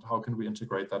around how can we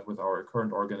integrate that with our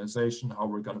current organization, how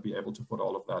we're going to be able to put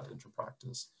all of that into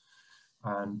practice.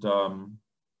 And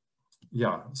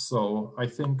yeah, so I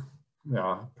think,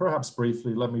 yeah, perhaps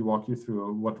briefly, let me walk you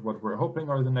through what we're hoping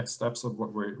are the next steps of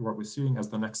what we're seeing as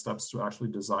the next steps to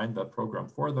actually design that program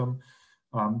for them,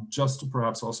 just to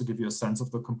perhaps also give you a sense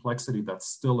of the complexity that's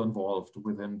still involved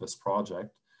within this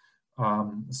project.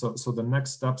 So the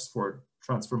next steps for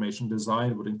transformation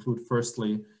design would include,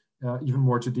 firstly, even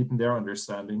more to deepen their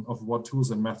understanding of what tools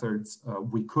and methods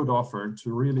we could offer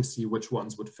to really see which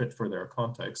ones would fit for their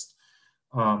context.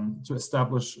 To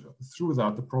establish through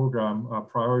that the program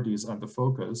priorities and the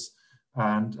focus,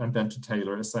 and then to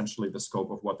tailor essentially the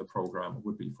scope of what the program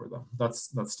would be for them. That's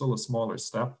still a smaller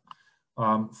step,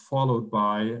 followed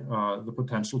by the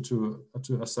potential to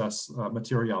assess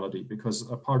materiality, because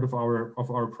a part of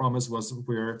our promise was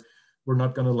we're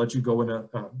not going to let you go in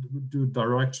do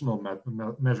directional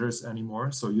measures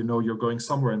anymore. So you know you're going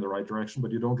somewhere in the right direction,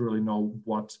 but you don't really know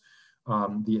what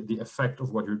the effect of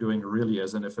what you're doing really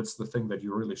is, and if it's the thing that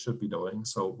you really should be doing.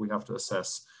 So we have to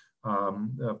assess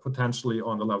potentially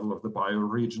on the level of the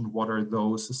bioregion, what are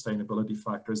those sustainability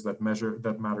factors that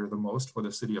matter the most for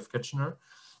the City of Kitchener,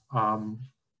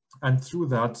 and through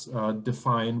that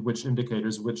define which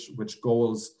indicators, which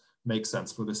goals make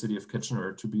sense for the City of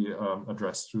Kitchener to be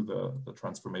addressed through the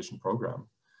transformation program.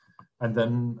 And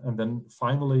then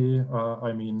finally,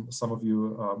 I mean, some of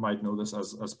you might know this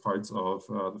as parts of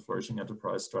the Flourishing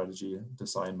Enterprise Strategy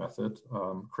Design Method,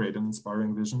 create an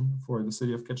inspiring vision for the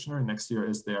City of Kitchener. Next year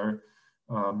is their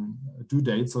due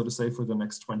date, so to say, for the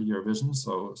next 20-year vision.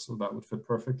 So that would fit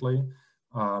perfectly.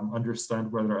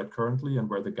 Understand where they're at currently and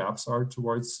where the gaps are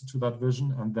to that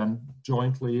vision, and then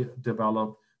jointly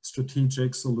develop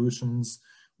strategic solutions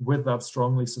with that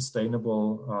strongly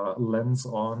sustainable lens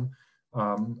on,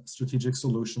 strategic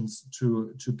solutions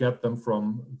to get them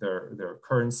from their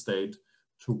current state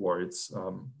towards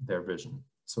their vision.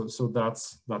 So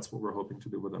that's what we're hoping to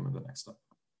do with them in the next step.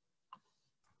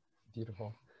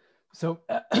 Beautiful. So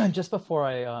just before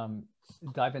I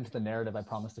dive into the narrative I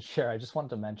promised to share, I just wanted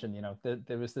to mention, you know,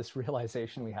 there was this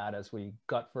realization we had as we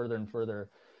got further and further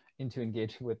into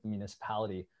engaging with the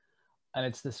municipality. And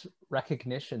it's this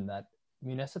recognition that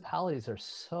municipalities are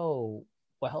so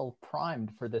well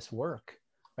primed for this work,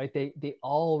 right? They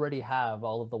already have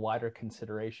all of the wider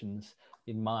considerations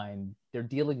in mind. They're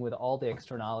dealing with all the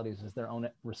externalities as their own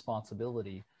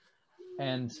responsibility.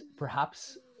 And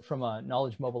perhaps from a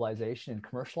knowledge mobilization and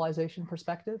commercialization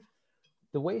perspective,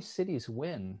 the way cities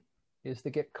win is they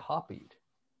get copied.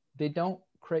 They don't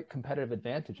create competitive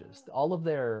advantages. All of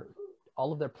their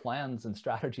plans and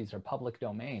strategies are public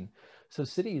domain. So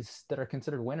cities that are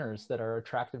considered winners, that are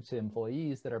attractive to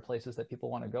employees, that are places that people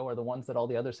want to go, are the ones that all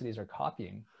the other cities are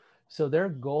copying. So their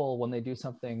goal when they do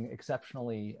something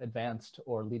exceptionally advanced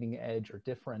or leading edge or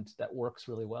different that works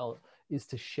really well is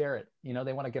to share it. You know,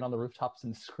 they want to get on the rooftops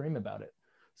and scream about it.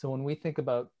 So when we think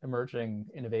about emerging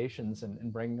innovations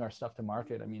and bringing our stuff to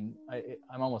market, I mean,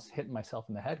 I'm almost hitting myself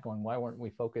in the head going, why weren't we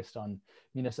focused on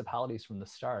municipalities from the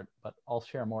start? But I'll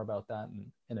share more about that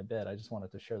in a bit. I just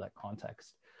wanted to share that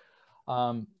context.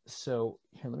 So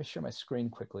here, let me share my screen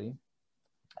quickly,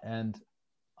 and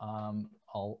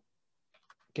I'll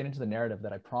get into the narrative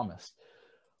that I promised.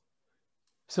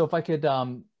 So if I could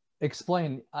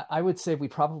explain, I would say we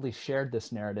probably shared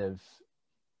this narrative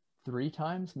 3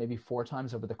 times, maybe 4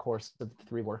 times over the course of the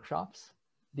 3 workshops.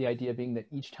 The idea being that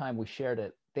each time we shared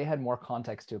it, they had more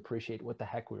context to appreciate what the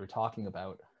heck we were talking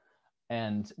about.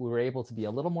 And we were able to be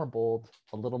a little more bold,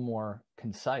 a little more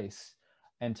concise,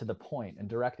 and to the point and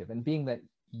directive. And being that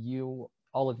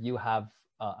all of you have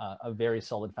a very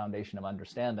solid foundation of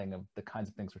understanding of the kinds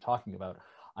of things we're talking about,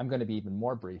 I'm going to be even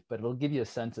more brief, but it'll give you a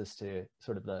sense as to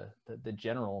sort of the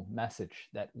general message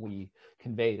that we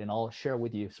conveyed. And I'll share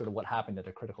with you sort of what happened at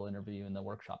a critical interview in the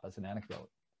workshop as an anecdote.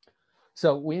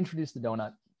 So we introduced the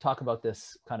donut, talk about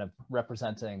this kind of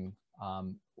representing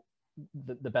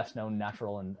the best known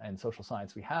natural and social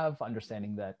science we have,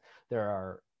 understanding that there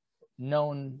are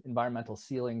known environmental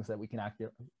ceilings that we can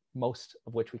most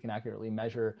of which we can accurately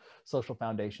measure, social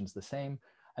foundations the same,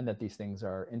 and that these things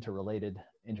are interrelated,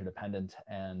 interdependent,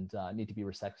 and need to be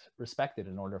respected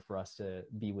in order for us to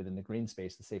be within the green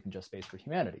space, the safe and just space for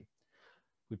humanity.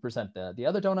 We present the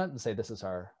other donut and say this is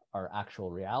our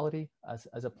actual reality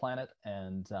as a planet,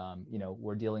 and you know,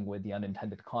 we're dealing with the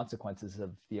unintended consequences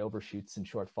of the overshoots and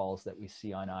shortfalls that we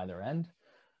see on either end,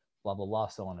 blah, blah, blah,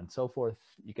 so on and so forth.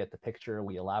 You get the picture,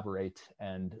 we elaborate,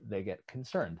 and they get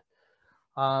concerned.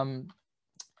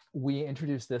 We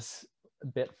introduced this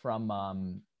bit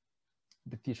from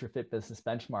the Future Fit Business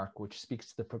Benchmark, which speaks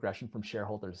to the progression from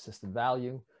shareholder to system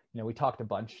value. You know, we talked a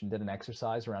bunch and did an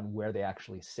exercise around where they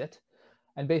actually sit,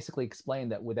 and basically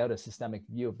explained that without a systemic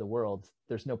view of the world,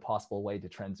 there's no possible way to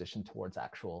transition towards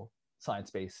actual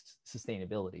science-based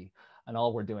sustainability. And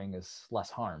all we're doing is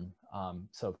less harm.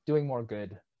 So doing more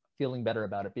good, feeling better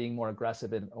about it, being more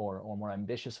aggressive or more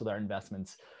ambitious with our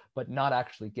investments, but not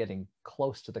actually getting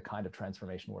close to the kind of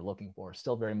transformation we're looking for,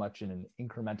 still very much in an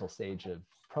incremental stage of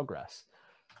progress.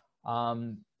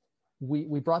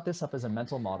 We brought this up as a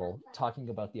mental model, talking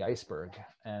about the iceberg.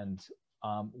 And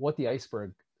what the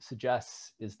iceberg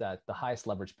suggests is that the highest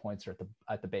leverage points are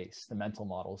at the base, the mental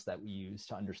models that we use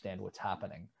to understand what's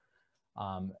happening.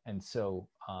 And so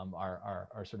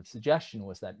our sort of suggestion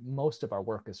was that most of our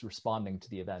work is responding to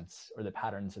the events or the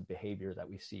patterns of behavior that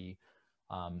we see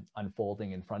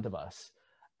unfolding in front of us.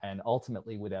 And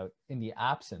ultimately, in the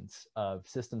absence of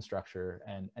system structure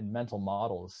and mental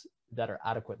models that are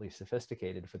adequately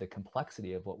sophisticated for the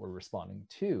complexity of what we're responding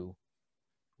to,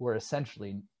 we're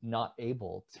essentially not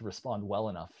able to respond well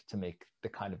enough to make the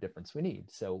kind of difference we need.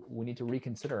 So we need to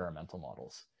reconsider our mental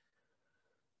models.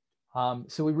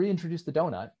 So we reintroduce the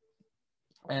donut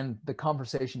and the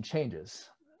conversation changes.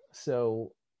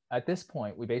 So at this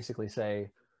point, we basically say,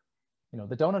 you know,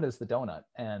 the donut is the donut,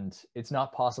 and it's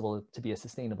not possible to be a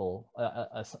sustainable,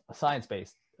 a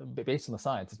science-based, based on the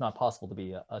science, it's not possible to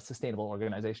be a sustainable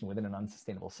organization within an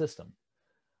unsustainable system.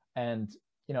 And,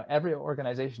 you know, every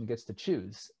organization gets to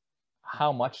choose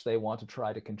how much they want to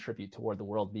try to contribute toward the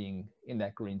world being in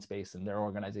that green space and their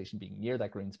organization being near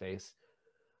that green space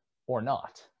or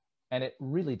not. And it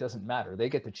really doesn't matter. They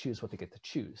get to choose what they get to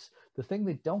choose. The thing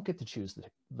they don't get to choose,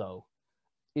 though,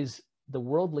 is the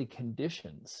worldly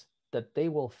conditions that they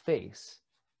will face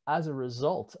as a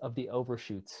result of the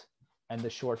overshoots and the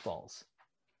shortfalls.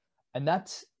 And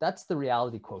that's the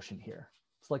reality quotient here.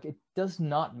 It's like, it does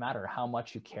not matter how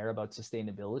much you care about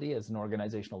sustainability as an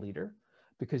organizational leader,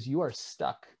 because you are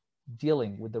stuck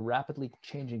dealing with the rapidly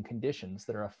changing conditions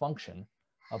that are a function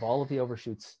of all of the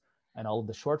overshoots and all of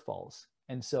the shortfalls.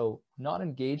 And so not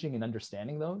engaging in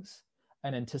understanding those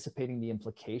and anticipating the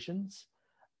implications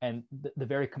and the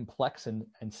very complex and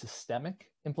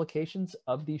systemic implications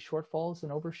of these shortfalls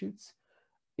and overshoots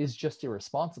is just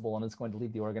irresponsible, and it's going to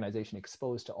leave the organization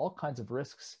exposed to all kinds of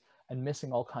risks and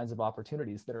missing all kinds of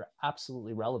opportunities that are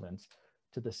absolutely relevant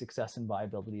to the success and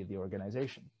viability of the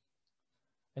organization.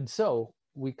 And so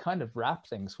we kind of wrap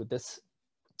things with this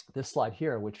slide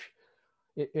here, which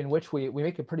in which we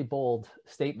make a pretty bold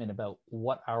statement about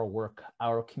what our work,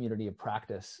 our community of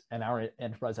practice, and our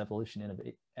enterprise evolution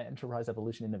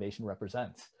innovation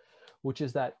represents, which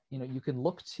is that, you know, you can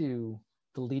look to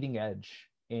the leading edge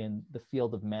in the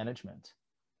field of management,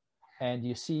 and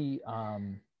you see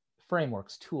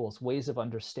frameworks, tools, ways of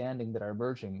understanding that are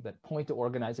emerging that point to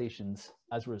organizations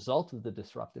as a result of the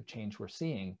disruptive change we're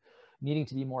seeing, needing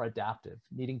to be more adaptive,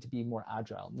 needing to be more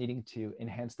agile, needing to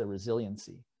enhance their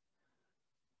resiliency.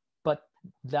 But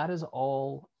that is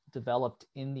all developed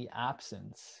in the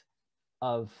absence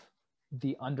of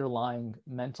the underlying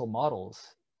mental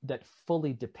models that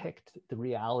fully depict the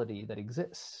reality that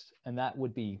exists. And that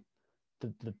would be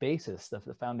the basis,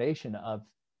 the foundation of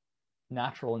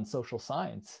natural and social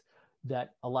science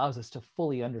that allows us to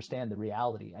fully understand the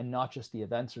reality and not just the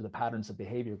events or the patterns of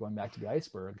behavior, going back to the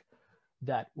iceberg,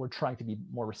 that we're trying to be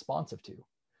more responsive to.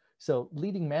 So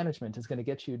leading management is going to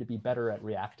get you to be better at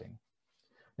reacting.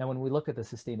 Now, when we look at the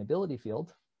sustainability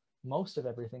field, most of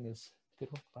everything is,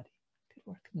 good work, buddy, good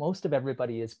work. Most of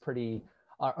everybody is pretty,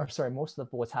 most of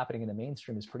what's happening in the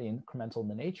mainstream is pretty incremental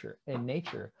in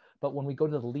nature. But when we go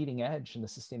to the leading edge in the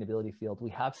sustainability field,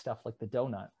 we have stuff like the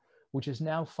donut, which is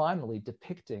now finally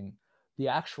depicting the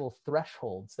actual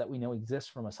thresholds that we know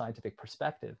exist from a scientific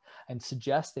perspective and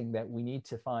suggesting that we need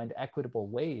to find equitable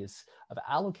ways of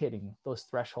allocating those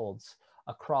thresholds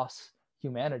across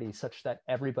humanity such that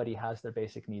everybody has their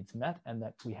basic needs met and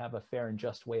that we have a fair and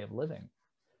just way of living.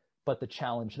 But the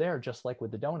challenge there, just like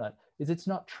with the donut, is it's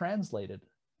not translated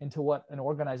into what an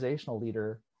organizational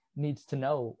leader needs to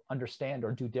know, understand,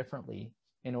 or do differently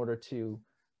in order to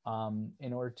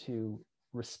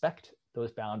respect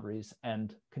those boundaries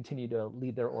and continue to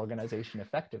lead their organization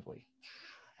effectively.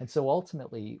 And so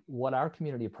ultimately, what our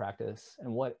community of practice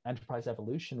and what enterprise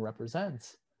evolution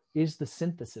represents is the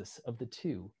synthesis of the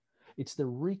two. It's the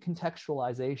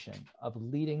recontextualization of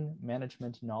leading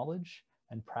management knowledge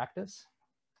and practice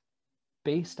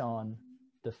based on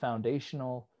the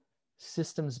foundational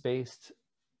systems-based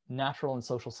natural and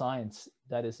social science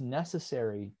that is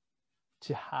necessary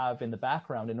to have in the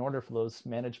background in order for those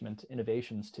management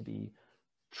innovations to be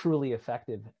truly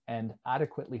effective and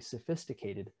adequately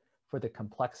sophisticated for the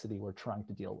complexity we're trying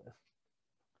to deal with.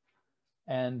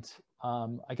 And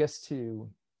I guess to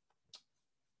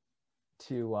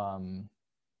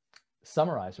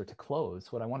summarize or to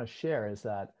close, what I want to share is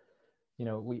that, you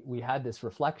know, we had this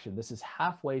reflection. This is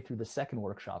halfway through the second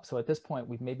workshop. So at this point,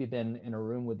 we've maybe been in a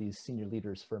room with these senior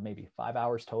leaders for maybe 5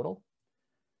 hours total.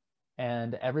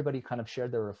 And everybody kind of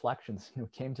shared their reflections. You know,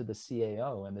 came to the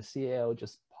CAO, and the CAO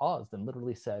just paused and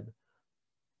literally said,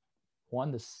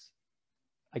 1,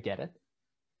 I get it.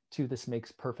 2, this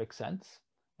makes perfect sense.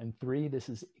 And 3, this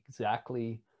is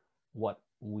exactly what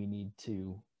we need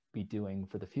to be doing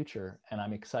for the future. And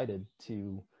I'm excited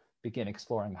to begin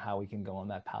exploring how we can go on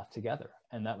that path together.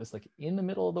 And that was like in the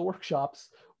middle of the workshops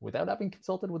without having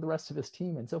consulted with the rest of his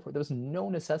team and so forth. There was no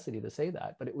necessity to say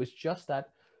that, but it was just that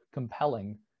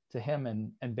compelling to him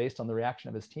and based on the reaction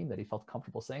of his team that he felt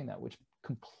comfortable saying that, which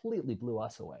completely blew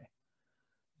us away.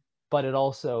 But it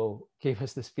also gave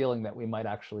us this feeling that we might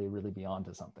actually really be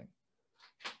onto something.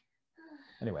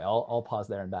 Anyway, I'll pause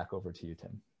there and back over to you,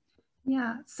 Tim.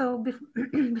 Yeah, so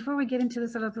before we get into the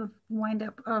sort of the wind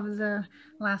up of the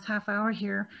last half hour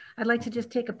here, I'd like to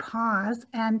just take a pause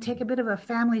and take a bit of a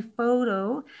family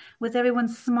photo with everyone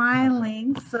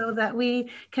smiling so that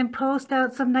we can post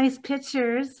out some nice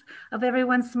pictures of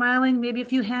everyone smiling, maybe a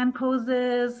few hand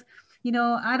poses. You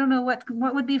know, I don't know what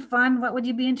would be fun. What would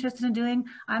you be interested in doing?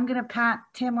 I'm going to pat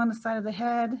Tim on the side of the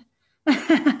head.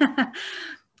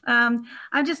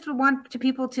 I just want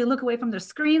people to look away from their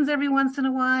screens every once in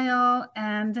a while,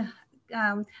 and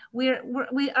our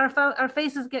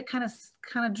faces get kind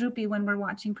of droopy when we're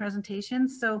watching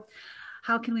presentations. So,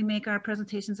 how can we make our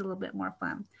presentations a little bit more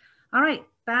fun? All right,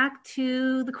 back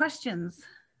to the questions.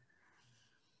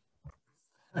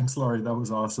 Thanks, Laurie. That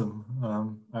was awesome.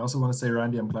 I also want to say,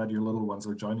 Randy, I'm glad your little ones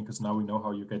are joining because now we know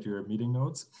how you get your meeting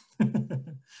notes.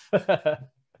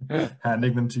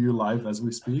 Handing them to you live as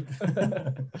we speak.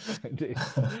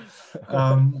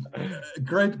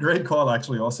 Great call,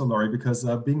 actually, also, Laurie, because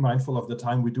being mindful of the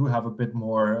time, we do have a bit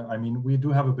more, we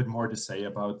do have a bit more to say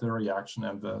about the reaction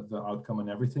and the outcome and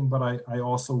everything, but I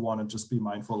also want to just be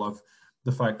mindful of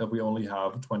the fact that we only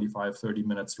have 25-30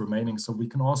 minutes remaining, so we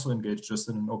can also engage just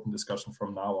in an open discussion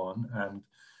from now on,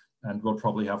 and we'll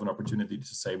probably have an opportunity to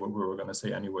say what we were going to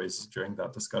say anyways during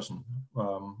that discussion.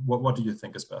 What do you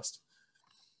think is best?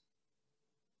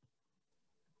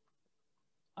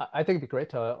 I think it'd be great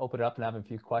to open it up and have a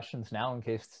few questions now in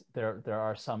case there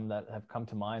are some that have come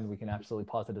to mind. We can absolutely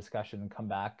pause the discussion and come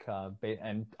back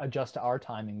and adjust our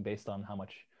timing based on how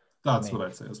much. That's what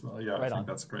I'd say as well. Yeah, I think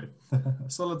that's great.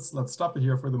 So let's stop it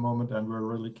here for the moment, and we're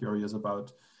really curious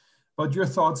about your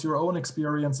thoughts, your own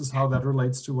experiences, how that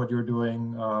relates to what you're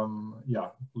doing. Yeah,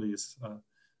 please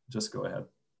just go ahead.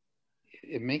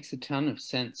 It makes a ton of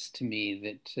sense to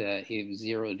me that you've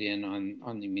zeroed in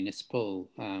on the municipal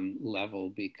level,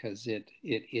 because it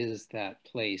is that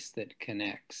place that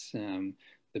connects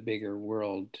the bigger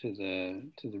world to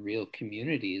the real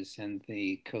communities, and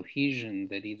the cohesion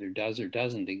that either does or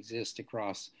doesn't exist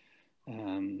across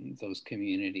those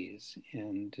communities.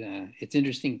 And it's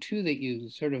interesting too that you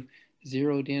sort of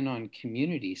zeroed in on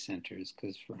community centers,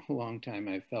 because for a long time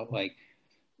I felt like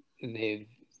they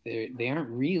aren't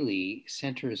really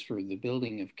centers for the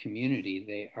building of community.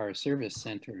 They are service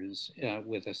centers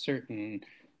with a certain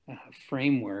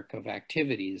framework of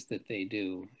activities that they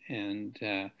do. And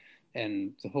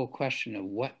the whole question of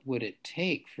what would it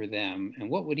take for them,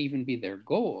 and what would even be their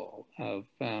goal of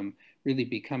really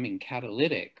becoming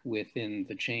catalytic within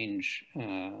the change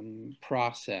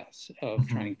process of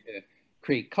trying to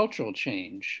create cultural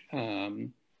change.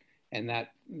 And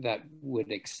that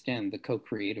would extend the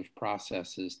co-creative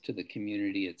processes to the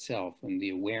community itself, and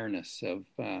the awareness of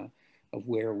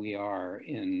where we are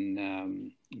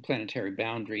in planetary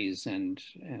boundaries and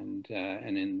in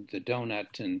the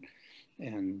donut and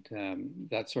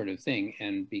that sort of thing,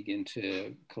 and begin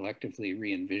to collectively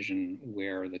re-envision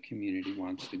where the community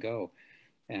wants to go.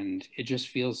 And it just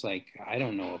feels like I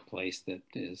don't know a place that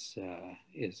is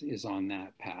on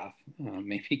that path.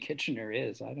 Maybe Kitchener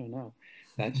is. I don't know.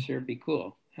 That'd sure be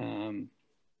cool.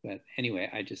 But anyway,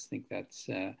 I just think that's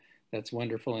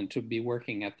wonderful. And to be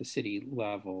working at the city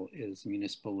level,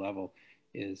 municipal level,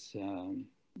 is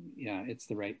yeah, it's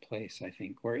the right place, I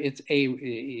think. Or it's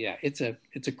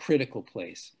a critical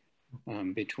place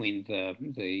between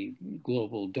the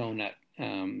global donut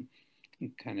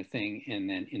kind of thing, and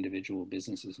then individual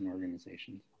businesses and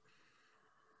organizations.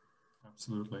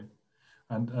 Absolutely.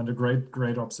 And a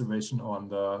great observation on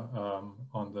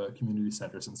the community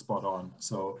centers, and spot on.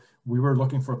 So we were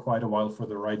looking for quite a while for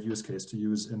the right use case to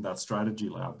use in that strategy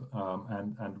lab.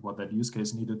 And what that use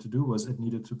case needed to do was it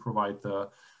needed to provide the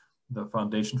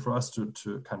foundation for us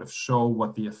to kind of show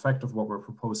what the effect of what we're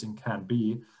proposing can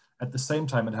be. At the same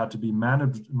time, it had to be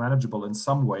manageable in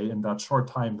some way in that short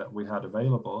time that we had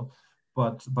available.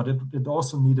 But it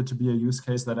also needed to be a use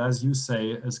case that, as you say,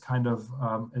 is kind of,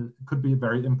 it could be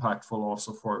very impactful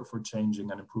also for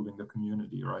changing and improving the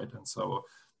community, right? And so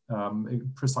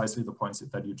precisely the points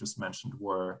that you just mentioned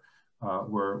were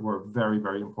very,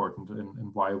 very important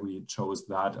in why we chose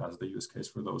that as the use case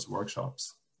for those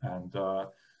workshops. And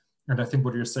I think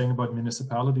what you're saying about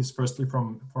municipalities, firstly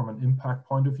from an impact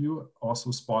point of view, also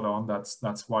spot on.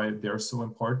 That's why they're so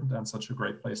important and such a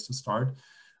great place to start.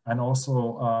 And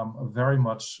also very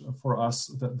much for us,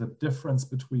 the difference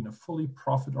between a fully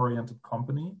profit-oriented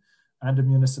company and a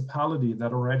municipality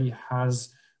that already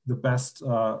has the best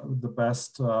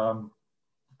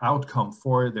outcome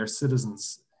for their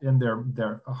citizens in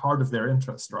their heart of their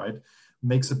interest, right,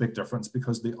 makes a big difference,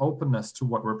 because the openness to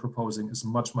what we're proposing is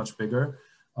much, much bigger.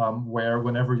 Where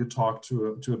whenever you talk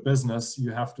to a business, you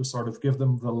have to sort of give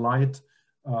them the light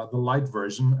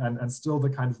version, and still the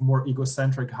kind of more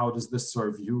egocentric, how does this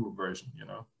serve you version, you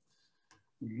know?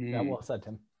 Yeah, well said,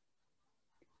 Tim.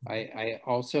 I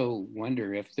also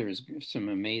wonder if there's some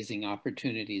amazing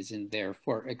opportunities in there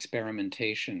for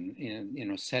experimentation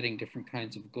in, setting different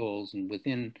kinds of goals, and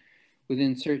within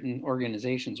certain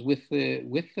organizations with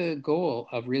the goal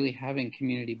of really having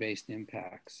community-based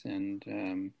impacts,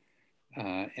 and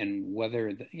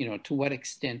whether, to what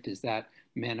extent does that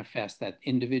manifest at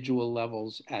individual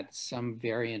levels, at some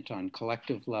variant on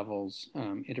collective levels,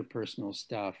 interpersonal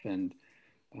stuff, and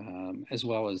as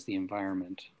well as the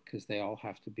environment, because they all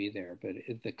have to be there. But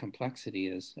the complexity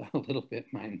is a little bit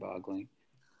mind-boggling.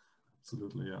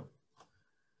 Absolutely, yeah.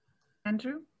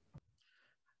 Andrew?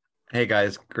 Hey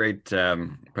guys, great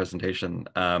presentation.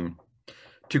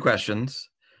 2 questions.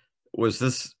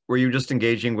 Were you just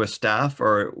engaging with staff,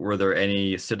 or were there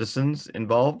any citizens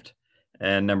involved?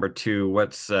 And number 2,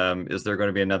 is there going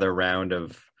to be another round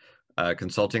of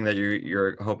consulting that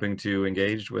you're hoping to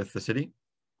engage with the city?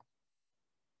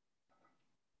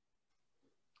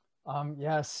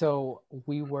 Yeah, so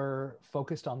we were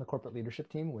focused on the corporate leadership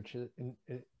team, which is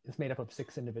made up of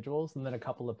 6 individuals, and then a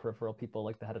couple of peripheral people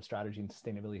like the head of strategy and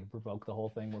sustainability who provoked the whole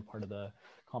thing were part of the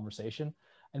conversation.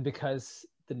 And because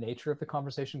the nature of the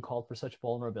conversation called for such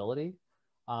vulnerability,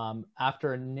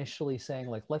 After initially saying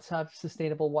like, let's have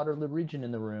sustainable Waterloo region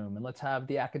in the room, and let's have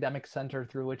the academic center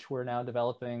through which we're now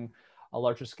developing a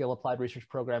larger scale applied research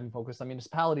program focused on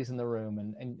municipalities in the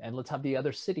room, and let's have the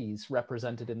other cities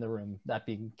represented in the room, that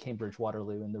being Cambridge,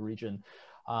 Waterloo, and the region.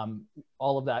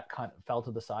 All of that kind of fell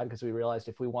to the side because we realized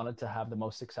if we wanted to have the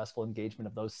most successful engagement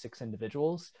of those 6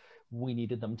 individuals, we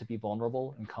needed them to be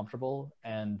vulnerable and comfortable,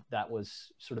 and that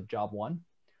was sort of job one.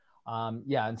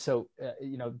 Yeah, and so,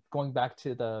 you know, going back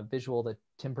to the visual that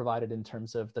Tim provided in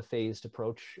terms of the phased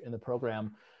approach in the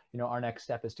program, you know, our next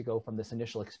step is to go from this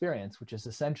initial experience, which is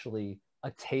essentially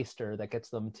a taster that gets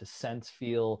them to sense,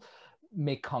 feel,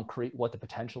 make concrete what the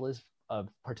potential is of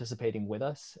participating with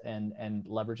us and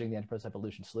leveraging the enterprise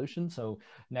evolution solution. So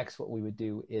next, what we would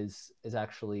do is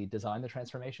actually design the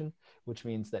transformation, which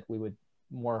means that we would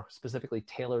more specifically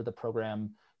tailor the program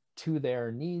to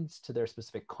their needs, to their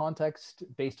specific context,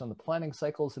 based on the planning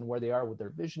cycles and where they are with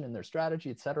their vision and their strategy,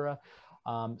 et cetera,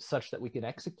 such that we can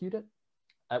execute it,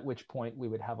 at which point we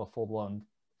would have a full-blown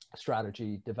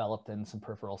strategy developed and some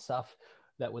peripheral stuff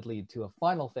that would lead to a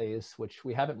final phase, which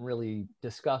we haven't really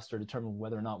discussed or determined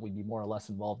whether or not we'd be more or less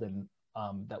involved in,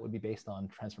 that would be based on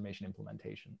transformation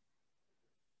implementation.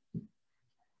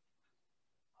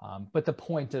 But the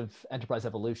point of enterprise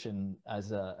evolution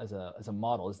as a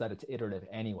model is that it's iterative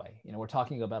anyway. You know, we're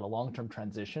talking about a long-term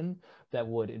transition that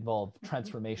would involve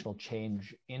transformational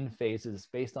change in phases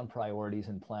based on priorities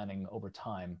and planning over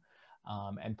time.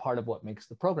 And part of what makes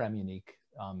the program unique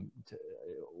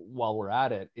while we're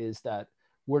at it is that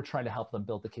we're trying to help them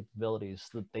build the capabilities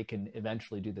so that they can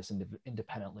eventually do this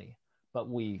independently. But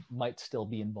we might still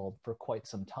be involved for quite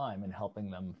some time in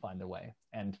helping them find their way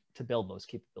and to build those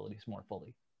capabilities more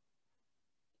fully.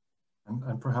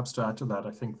 And perhaps to add to that,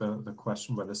 I think the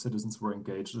question whether citizens were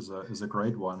engaged is a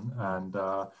great one. And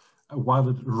while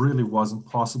it really wasn't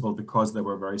possible because there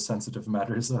were very sensitive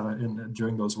matters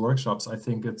during those workshops, I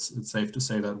think it's safe to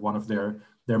say that one of their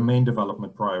main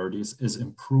development priorities is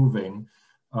improving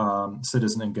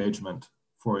citizen engagement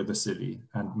for the city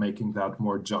and making that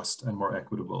more just and more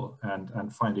equitable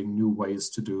and finding new ways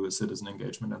to do citizen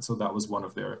engagement. And so that was one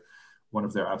of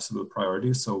their absolute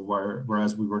priorities. So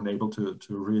whereas we weren't able to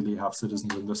really have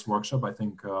citizens in this workshop, I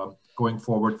think going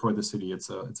forward for the city, it's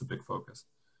a big focus.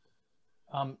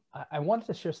 I wanted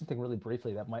to share something really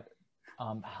briefly that might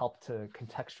help to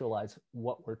contextualize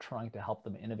what we're trying to help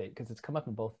them innovate, because it's come up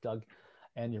in both Doug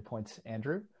and your points,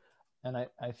 Andrew. And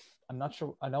I'm not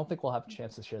sure, I don't think we'll have a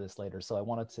chance to share this later, so I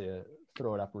wanted to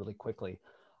throw it up really quickly.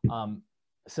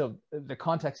 So the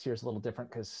context here is a little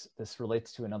different because this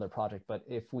relates to another project, but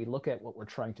if we look at what we're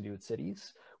trying to do at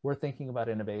cities, we're thinking about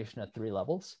innovation at 3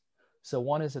 levels. So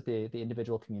one is at the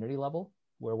individual community level,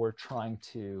 where we're trying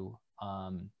to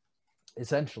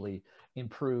essentially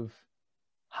improve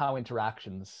how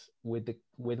interactions with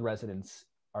residents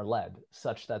are led,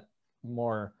 such that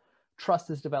more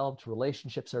trust is developed,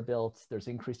 relationships are built, there's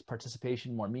increased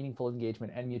participation, more meaningful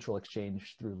engagement, and mutual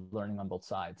exchange through learning on both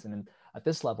sides. And at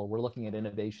this level, we're looking at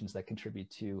innovations that contribute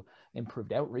to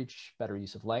improved outreach, better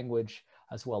use of language,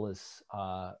 as well as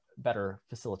better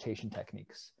facilitation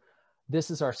techniques.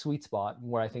 This is our sweet spot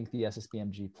where I think the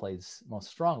SSBMG plays most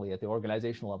strongly at the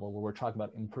organizational level, where we're talking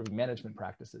about improving management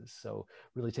practices. So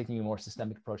really taking a more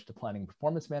systemic approach to planning and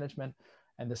performance management.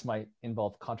 And this might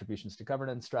involve contributions to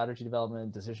governance, strategy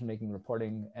development, decision-making,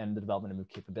 reporting, and the development of new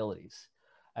capabilities.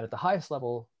 And at the highest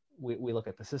level, we look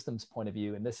at the systems point of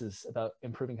view, and this is about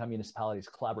improving how municipalities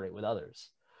collaborate with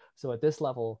others. So at this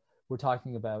level, we're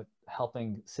talking about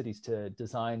helping cities to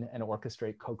design and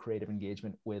orchestrate co-creative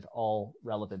engagement with all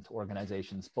relevant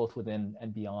organizations, both within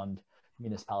and beyond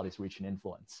municipalities' reach and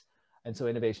influence. And so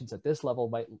innovations at this level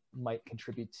might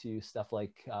contribute to stuff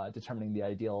like determining the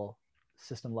ideal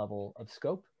system level of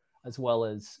scope, as well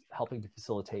as helping to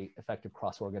facilitate effective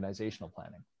cross-organizational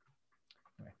planning.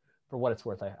 Anyway, for what it's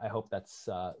worth, I hope that's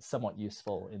somewhat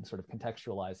useful in sort of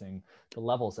contextualizing the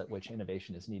levels at which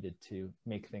innovation is needed to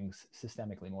make things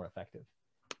systemically more effective.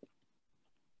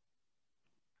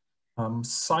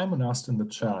 Simon asked in the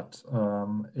chat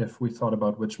if we thought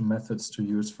about which methods to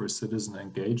use for citizen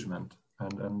engagement.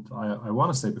 And I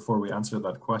want to say before we answer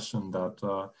that question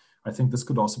that I think this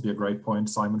could also be a great point,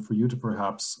 Simon, for you to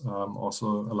perhaps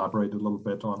also elaborate a little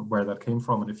bit on where that came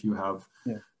from, and if you have,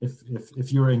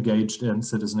 if you're engaged in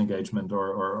citizen engagement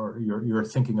or you're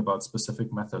thinking about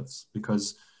specific methods,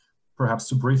 because perhaps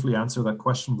to briefly answer that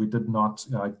question, we did not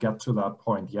get to that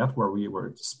point yet where we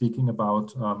were speaking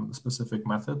about specific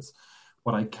methods.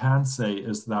 What I can say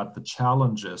is that the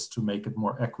challenge is to make it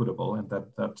more equitable, and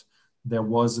that there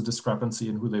was a discrepancy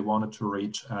in who they wanted to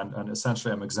reach. And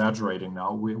essentially, I'm exaggerating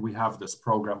now, we have this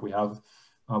program, we have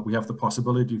we have the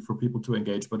possibility for people to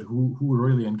engage, but who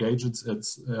really engages?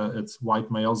 It's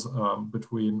white males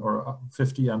between or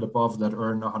 50 and above that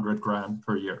earn 100 grand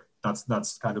per year.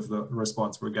 That's kind of the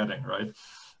response we're getting,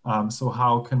 right? So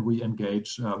how can we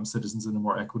engage citizens in a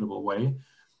more equitable way?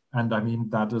 And I mean,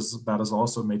 that is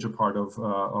also a major part of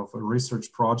a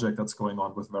research project that's going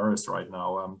on with Veris right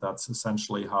now. That's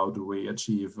essentially how do we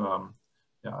achieve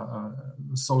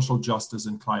social justice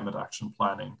in climate action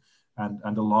planning.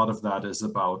 And a lot of that is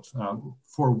about,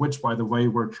 for which, by the way,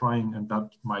 we're trying, and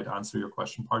that might answer your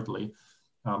question partly,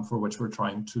 for which we're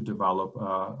trying to develop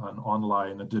an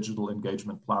online, a digital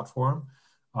engagement platform.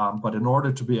 But in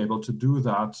order to be able to do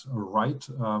that right,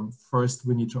 first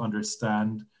we need to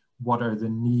understand what are the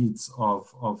needs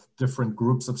of different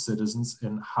groups of citizens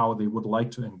in how they would like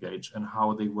to engage and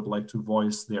how they would like to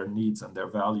voice their needs and their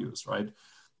values, right?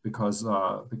 Because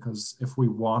if we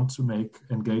want to make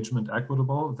engagement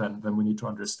equitable, then we need to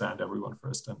understand everyone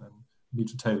first and then need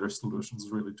to tailor solutions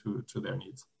really to their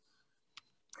needs.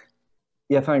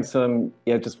 Yeah, thanks.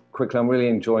 Yeah, just quickly, I'm really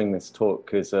enjoying this talk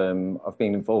because I've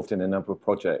been involved in a number of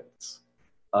projects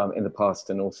in the past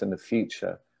and also in the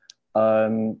future.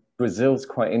 Brazil's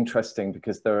quite interesting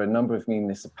because there are a number of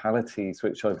municipalities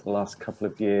which over the last couple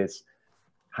of years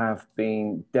have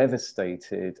been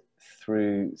devastated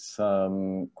through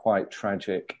some quite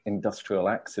tragic industrial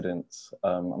accidents.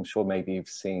 I'm sure maybe you've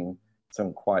seen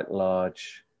some quite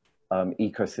large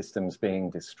ecosystems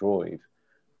being destroyed.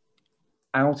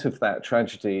 Out of that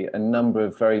tragedy, a number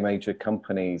of very major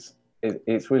companies,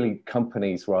 it's really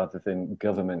companies rather than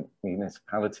government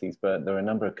municipalities, but there are a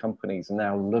number of companies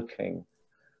now looking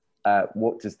at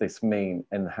what does this mean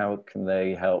and how can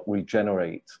they help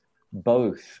regenerate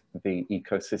both the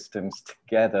ecosystems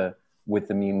together with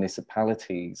the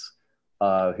municipalities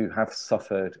who have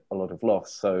suffered a lot of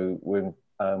loss. So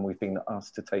we've been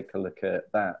asked to take a look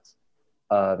at that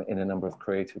in a number of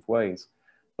creative ways.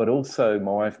 But also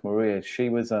my wife, Maria, she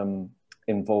was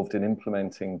involved in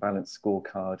implementing balanced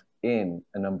scorecard in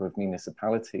a number of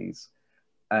municipalities.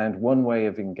 And one way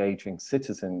of engaging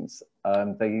citizens, I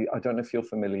don't know if you're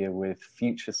familiar with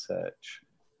Future Search,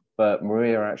 but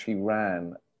Maria actually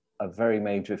ran a very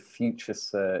major Future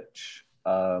Search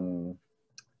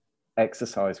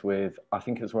exercise with, I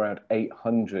think it was around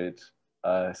 800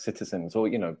 citizens or,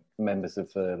 members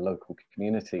of the local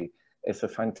community. It's a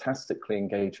fantastically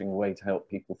engaging way to help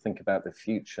people think about the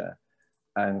future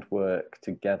and work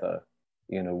together,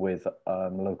 with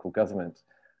local government.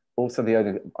 Also,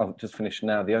 I'll just finish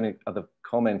now. The only other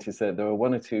comment is that there are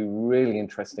one or two really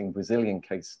interesting Brazilian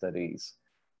case studies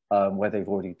where they've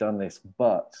already done this,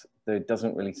 but there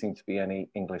doesn't really seem to be any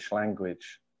English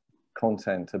language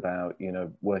content about,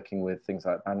 working with things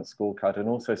like balanced scorecard and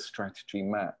also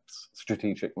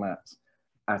strategic maps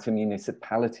at a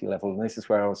municipality level. And this is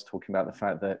where I was talking about the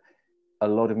fact that a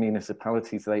lot of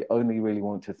municipalities, they only really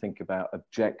want to think about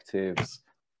objectives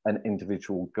and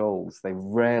individual goals. They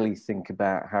rarely think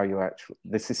about how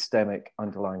the systemic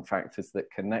underlying factors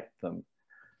that connect them.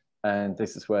 And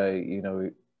this is where,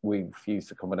 we've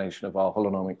used a combination of our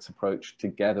holonomics approach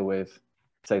together with,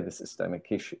 say, the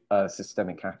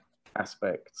systemic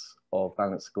aspects of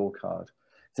balanced scorecard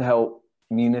to help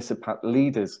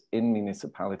leaders in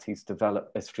municipalities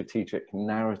develop a strategic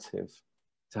narrative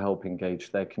to help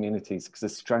engage their communities, because a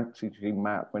strategy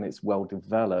map, when it's well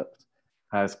developed,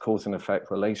 has cause and effect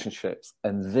relationships,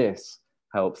 and this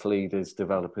helps leaders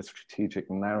develop a strategic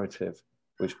narrative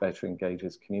which better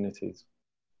engages communities.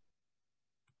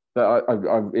 But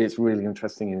it's really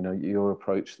interesting, your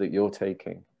approach that you're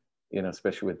taking,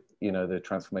 especially with, the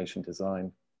transformation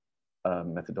design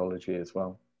methodology as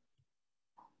well.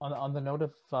 On the note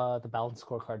of the balanced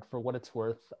scorecard, for what it's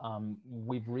worth,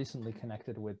 we've recently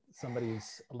connected with somebody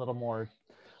who's a little more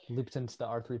looped into the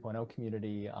R3.0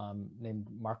 community named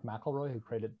Mark McElroy, who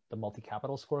created the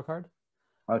multi-capital scorecard.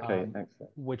 Okay, excellent.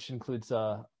 Which includes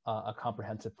a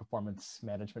comprehensive performance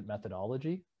management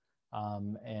methodology.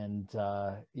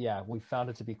 Yeah, we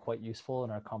found it to be quite useful in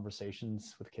our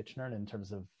conversations with Kitchener in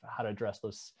terms of how to address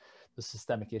the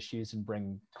systemic issues and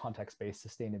bring context-based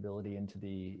sustainability into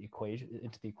the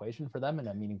equation for them in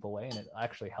a meaningful way. And it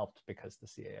actually helped because the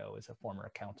CAO is a former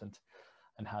accountant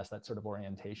and has that sort of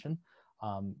orientation.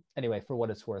 Anyway, for what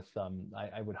it's worth,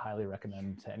 I would highly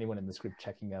recommend to anyone in this group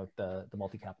checking out the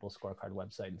multi-capital scorecard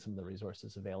website and some of the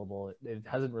resources available. It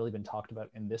hasn't really been talked about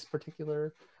in this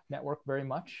particular network very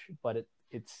much, but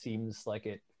it seems like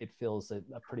it fills a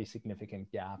pretty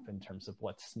significant gap in terms of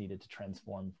what's needed to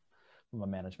transform from a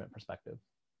management perspective.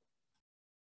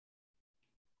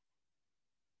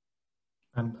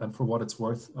 And for what it's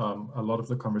worth, a lot of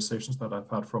the conversations that I've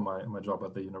had from my job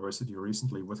at the university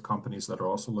recently with companies that are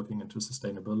also looking into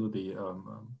sustainability,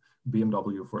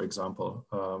 BMW, for example,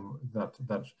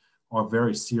 that are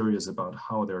very serious about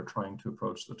how they're trying to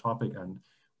approach the topic. And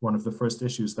one of the first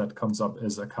issues that comes up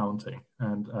is accounting,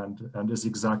 and is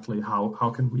exactly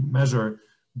how can we measure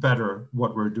better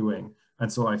what we're doing. And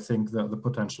so I think that the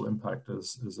potential impact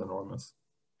is enormous.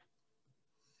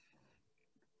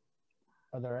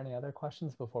 Are there any other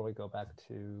questions before we go back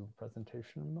to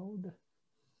presentation mode?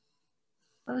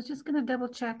 I was just going to double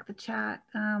check the chat.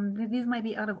 These might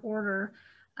be out of order,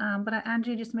 but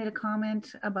Andrew just made a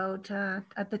comment about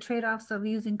at the trade-offs of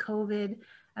using COVID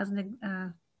as an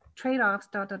trade-offs ...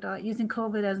 using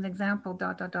COVID as an example ...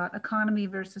 economy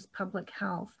versus public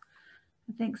health.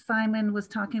 I think Simon was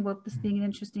talking about this being an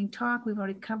interesting talk. We've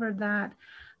already covered that.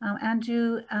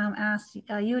 Andrew asked,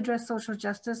 you addressed social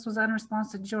justice. Was that in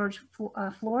response to George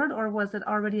Floyd, or was it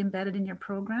already embedded in your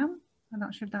program? I'm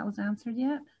not sure if that was answered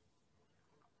yet.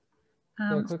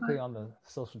 Yeah, quickly on the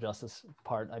social justice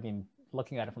part, I mean,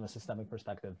 looking at it from a systemic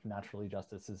perspective, naturally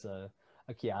justice is a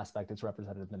key aspect. It's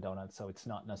represented in the donut, so it's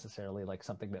not necessarily like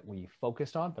something that we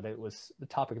focused on, but it was the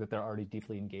topic that they're already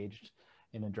deeply engaged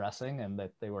in addressing, and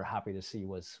that they were happy to see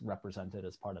was represented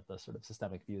as part of the sort of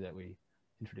systemic view that we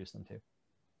introduced them to.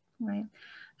 Right.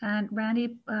 And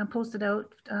Randy posted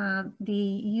out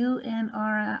the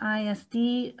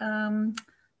UNRISD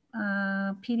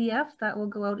PDF that will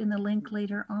go out in the link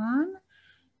later on.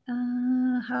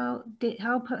 How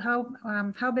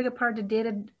big a part did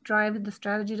data drive the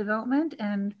strategy development?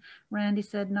 And Randy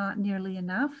said not nearly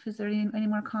enough. Is there any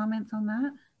more comments on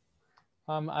that?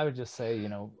 I would just say, you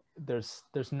know, there's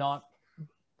not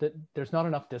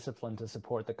enough discipline to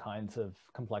support the kinds of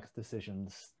complex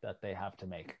decisions that they have to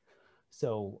make.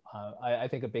 So I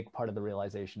think a big part of the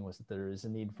realization was that there is a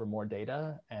need for more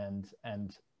data, and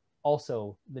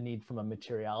also the need from a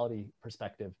materiality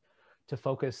perspective to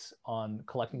focus on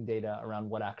collecting data around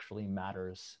what actually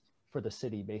matters for the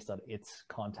city based on its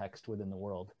context within the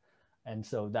world. And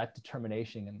so that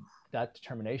determination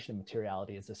and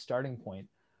materiality as a starting point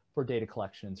for data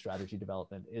collection and strategy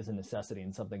development is a necessity,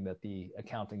 and something that the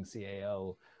accounting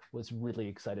CAO was really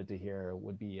excited to hear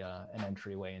would be an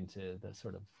entryway into the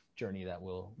sort of journey that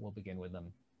we'll begin with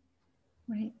them.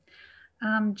 Right.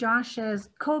 Josh says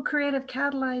co-creative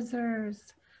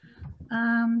catalyzers.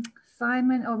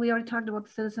 Simon, we already talked about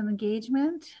citizen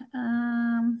engagement.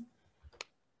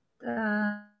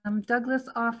 Douglas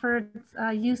offered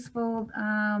a useful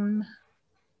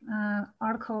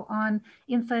article on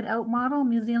inside out model,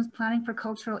 museums planning for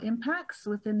cultural impacts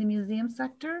within the museum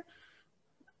sector.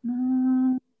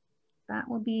 That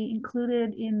will be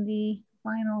included in the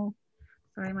final,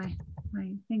 sorry, my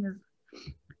thing is,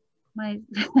 my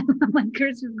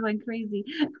cursor is going crazy.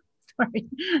 Sorry.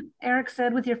 Eric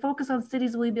said, with your focus on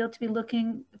cities, will you be able to be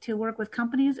looking to work with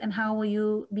companies, and how will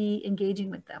you be engaging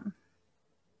with them?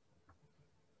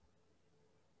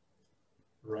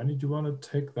 Randy, do you want to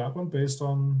take that one based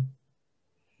on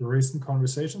the recent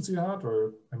conversations you had?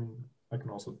 Or, I mean, I can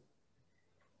also.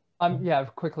 Yeah,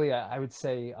 quickly, I would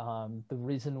say the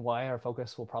reason why our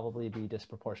focus will probably be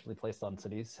disproportionately placed on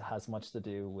cities has much to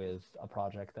do with a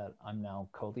project that I'm now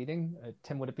co-leading.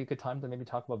 Tim, would it be a good time to maybe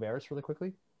talk about Varus really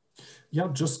quickly? Yeah,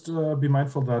 just be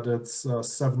mindful that it's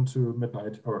 7 to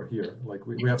midnight, or here, like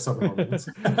we have 7 more minutes.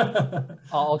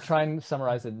 I'll try and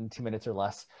summarize it in 2 minutes or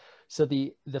less. So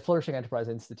the Flourishing Enterprise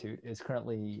Institute is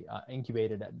currently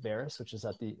incubated at Varus, which is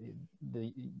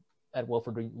at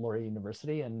Wilfrid Laurier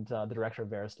University, and the director of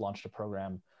Varus launched a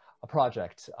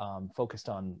project focused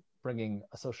on bringing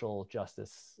a social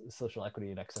justice, social equity,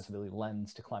 and accessibility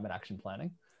lens to climate action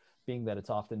planning, being that it's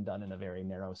often done in a very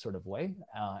narrow sort of way,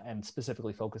 and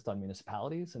specifically focused on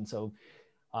municipalities. And so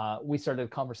we started a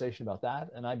conversation about that,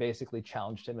 and I basically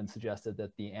challenged him and suggested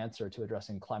that the answer to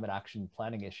addressing climate action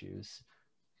planning issues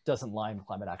doesn't lie in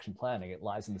climate action planning, it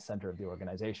lies in the center of the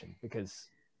organization, because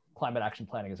climate action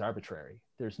planning is arbitrary.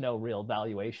 There's no real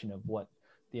valuation of what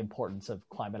the importance of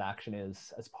climate action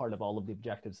is as part of all of the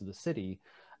objectives of the city.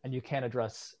 And you can't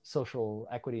address social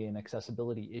equity and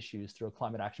accessibility issues through a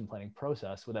climate action planning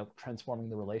process without transforming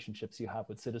the relationships you have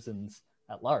with citizens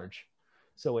at large.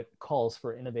 So it calls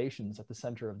for innovations at the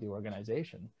center of the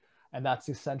organization. And that's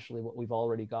essentially what we've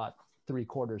already got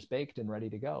 3/4 baked and ready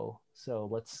to go. So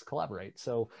let's collaborate.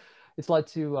 So it's led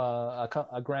to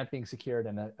a grant being secured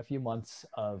and a few months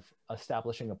of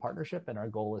establishing a partnership. And our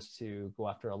goal is to go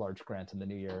after a large grant in the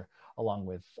new year, along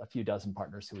with a few dozen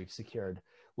partners who we've secured,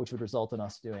 which would result in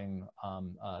us doing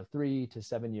a 3 to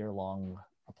 7 year long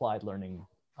applied learning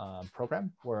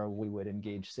program where we would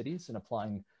engage cities in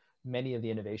applying many of the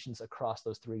innovations across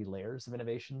those 3 layers of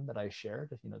innovation that I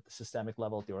shared, you know, at the systemic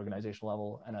level, at the organizational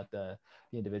level, and at the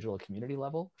individual community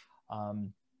level,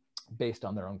 based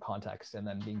on their own context, and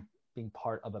then being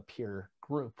part of a peer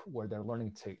group where they're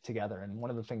learning together. And one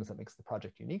of the things that makes the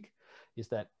project unique is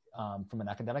that from an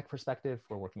academic perspective,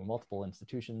 we're working with multiple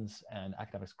institutions and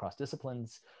academics across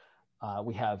disciplines.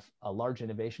 We have a large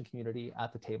innovation community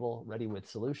at the table ready with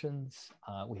solutions.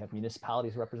 We have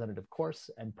municipalities represented, of course,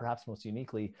 and perhaps most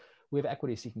uniquely, we have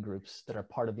equity seeking groups that are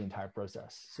part of the entire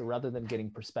process. So rather than getting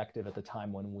perspective at the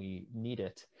time when we need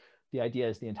it, the idea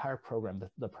is the entire program,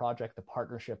 the project, the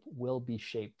partnership will be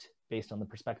shaped based on the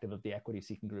perspective of the equity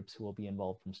seeking groups who will be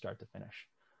involved from start to finish.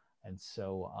 And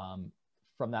so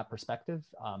from that perspective,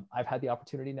 I've had the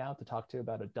opportunity now to talk to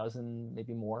about a dozen,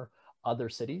 maybe more, other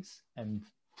cities, and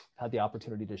had the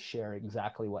opportunity to share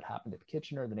exactly what happened at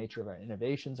Kitchener, the nature of our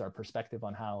innovations, our perspective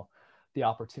on how the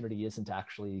opportunity isn't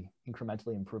actually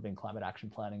incrementally improving climate action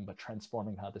planning, but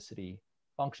transforming how the city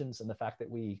functions, and the fact that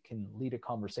we can lead a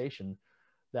conversation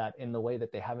that in the way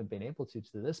that they haven't been able to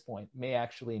this point may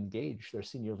actually engage their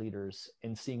senior leaders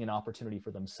in seeing an opportunity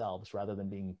for themselves rather than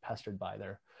being pestered by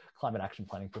their climate action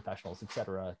planning professionals, et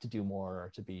cetera, to do more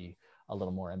or to be a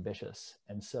little more ambitious.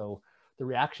 And so the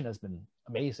reaction has been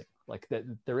amazing. Like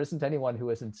there isn't anyone who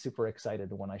isn't super excited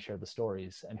when I share the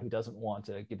stories and who doesn't want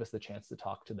to give us the chance to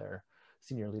talk to their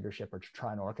senior leadership or to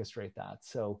try and orchestrate that.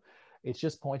 So it's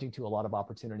just pointing to a lot of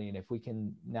opportunity. And if we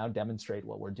can now demonstrate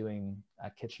what we're doing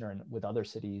at Kitchener and with other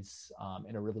cities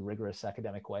in a really rigorous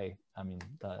academic way, I mean,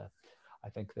 I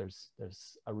think there's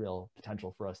a real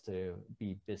potential for us to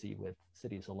be busy with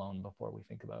cities alone before we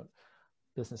think about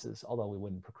businesses, although we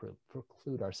wouldn't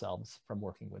preclude ourselves from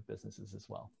working with businesses as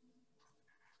well.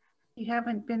 You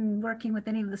haven't been working with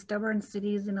any of the stubborn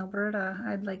cities in Alberta.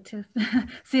 I'd like to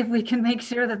see if we can make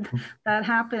sure that that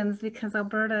happens, because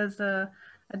Alberta is a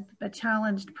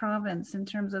challenged province in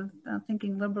terms of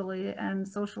thinking liberally and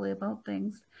socially about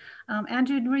things.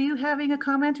 Andrew, were you having a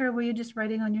comment or were you just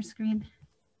writing on your screen?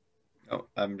 Oh,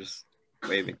 I'm just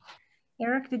waving.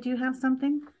 Eric, did you have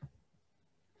something?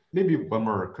 Maybe one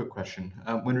more quick question.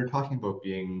 When you're talking about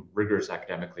being rigorous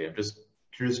academically, I'm just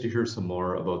curious to hear some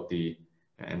more about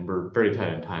and we're very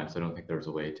tight on time, so I don't think there's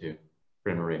a way to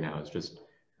frame it right now. It's just,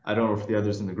 I don't know if the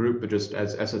others in the group, but just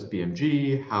as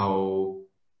SSBMG, how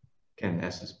can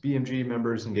SSBMG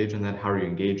members engage in that? How are you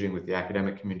engaging with the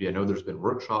academic community? I know there's been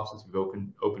workshops since we've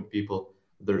opened people.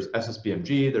 There's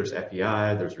SSBMG, there's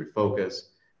FEI, there's REFOCUS.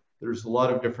 There's a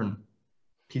lot of different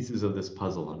pieces of this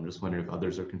puzzle. I'm just wondering if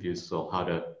others are confused, so how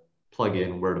to plug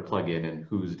in, where to plug in, and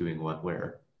who's doing what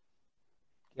where.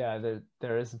 Yeah,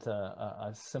 there isn't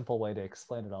a simple way to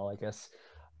explain it all, I guess.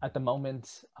 At the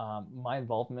moment, my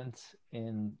involvement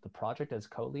in the project as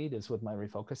co-lead is with my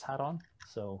REFOCUS hat on.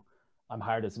 So I'm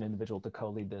hired as an individual to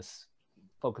co-lead this,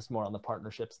 focused more on the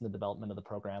partnerships and the development of the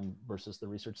program versus the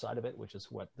research side of it, which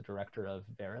is what the director of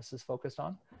Veris is focused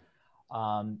on.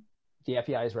 The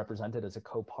FEI is represented as a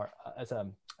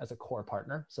core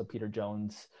partner. So Peter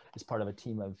Jones is part of a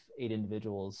team of 8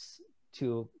 individuals.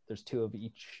 There's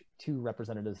two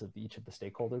representatives of each of the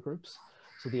stakeholder groups.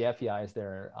 So the FEI is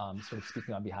there sort of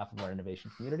speaking on behalf of our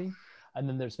innovation community. And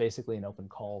then there's basically an open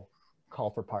call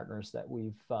for partners that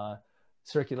we've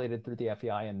circulated through the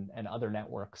FEI and other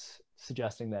networks,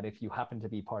 suggesting that if you happen to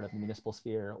be part of the municipal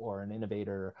sphere or an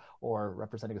innovator or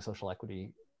representing a social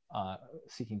equity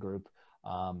seeking group,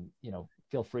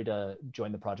 feel free to join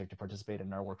the project, to participate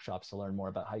in our workshops, to learn more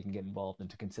about how you can get involved and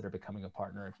to consider becoming a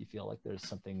partner if you feel like there's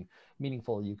something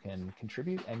meaningful you can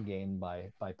contribute and gain by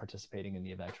participating in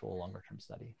the eventual longer term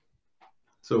study.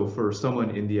 So for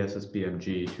someone in the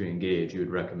SSBMG to engage, you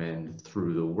would recommend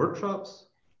through the workshops?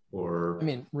 Or I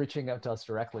mean, reaching out to us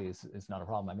directly is not a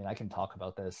problem. I mean, I can talk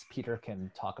about this. Peter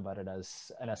can talk about it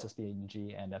as an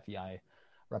SSBMG and FEI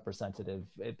representative.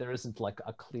 There isn't like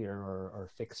a clear or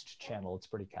fixed channel. It's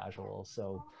pretty casual.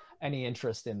 So any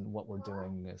interest in what we're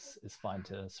doing is fine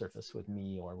to surface with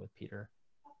me or with Peter.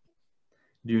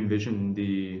 do you envision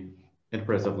the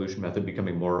enterprise evolution method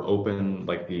becoming more open,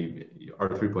 like the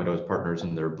R3.0's partners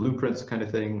in their blueprints kind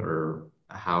of thing, or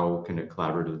how can it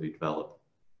collaboratively develop?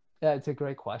 Yeah, it's a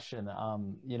great question.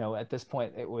 At this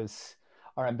point,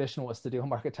 our ambition was to do a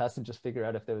market test and just figure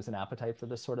out if there was an appetite for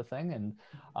this sort of thing. And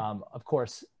of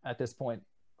course, at this point,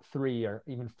 3 or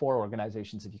even 4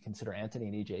 organizations, if you consider Anthony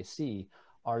and EJC,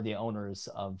 are the owners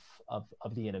of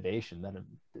the innovation that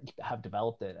have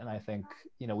developed it. And I think,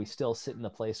 we still sit in the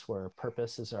place where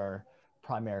purpose is our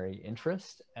primary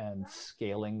interest, and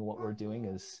scaling what we're doing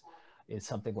is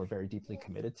something we're very deeply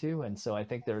committed to. And so I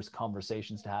think there's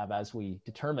conversations to have as we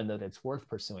determine that it's worth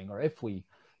pursuing, or if we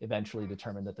eventually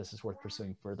determine that this is worth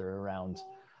pursuing further, around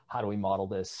how do we model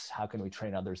this? How can we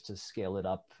train others to scale it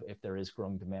up if there is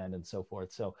growing demand and so forth?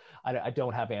 So I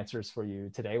don't have answers for you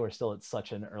today. We're still at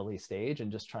such an early stage and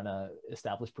just trying to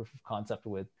establish proof of concept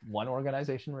with one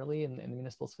organization really in the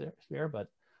municipal sphere, but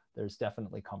there's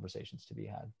definitely conversations to be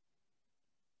had.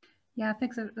 Yeah,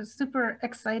 thanks. It was super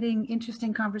exciting,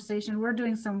 interesting conversation. We're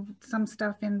doing some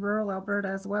stuff in rural Alberta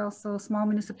as well. So small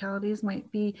municipalities might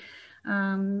be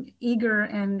eager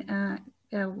and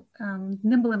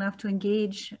nimble enough to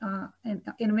engage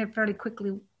in a fairly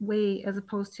quickly way, as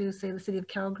opposed to, say, the city of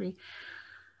Calgary.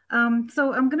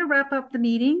 So I'm going to wrap up the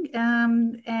meeting,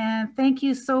 and thank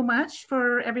you so much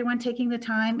for everyone taking the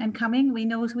time and coming. We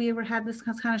know we had this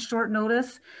kind of short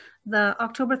notice. The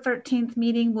October 13th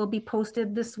meeting will be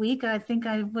posted this week. I think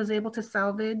I was able to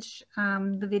salvage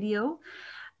the video.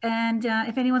 And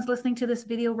if anyone's listening to this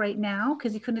video right now,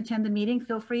 because you couldn't attend the meeting,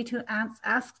 feel free to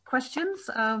ask questions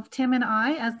of Tim and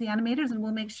I as the animators, and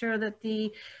we'll make sure that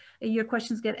your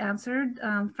questions get answered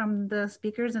from the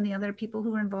speakers and the other people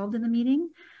who are involved in the meeting.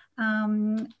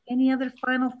 Any other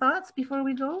final thoughts before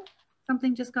we go?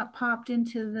 Something just got popped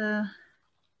into the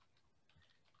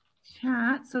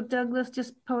chat. So Douglas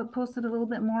just posted a little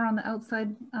bit more on the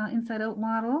inside out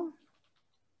model.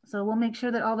 So we'll make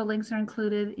sure that all the links are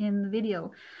included in the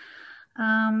video.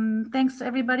 Thanks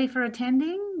everybody for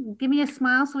attending. Give me a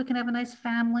smile so we can have a nice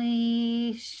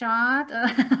family shot.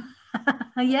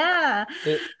 Yeah.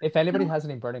 If anybody has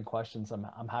any burning questions,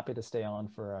 I'm happy to stay on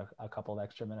for a couple of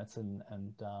extra minutes and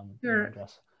sure.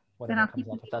 Address whatever comes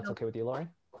up. If that's okay with you, Lori?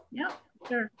 Yeah,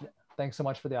 sure. Thanks so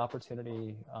much for the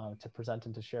opportunity to present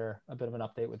and to share a bit of an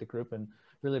update with the group, and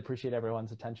really appreciate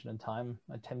everyone's attention and time.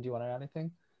 Tim, do you want to add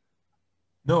anything?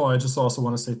 No, I just also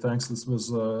want to say thanks. This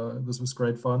was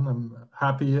great fun. I'm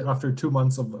happy after 2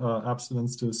 months of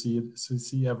abstinence to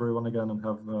see everyone again and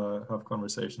have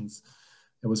conversations.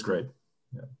 It was great.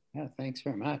 Yeah, thanks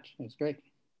very much. It was great.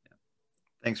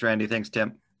 Thanks, Randy. Thanks, Tim.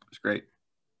 It was great.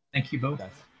 Thank you both.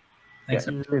 Guys. Thanks.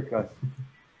 Cheers, guys.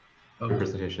 Good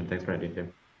presentation. Thanks, Randy,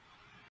 Tim.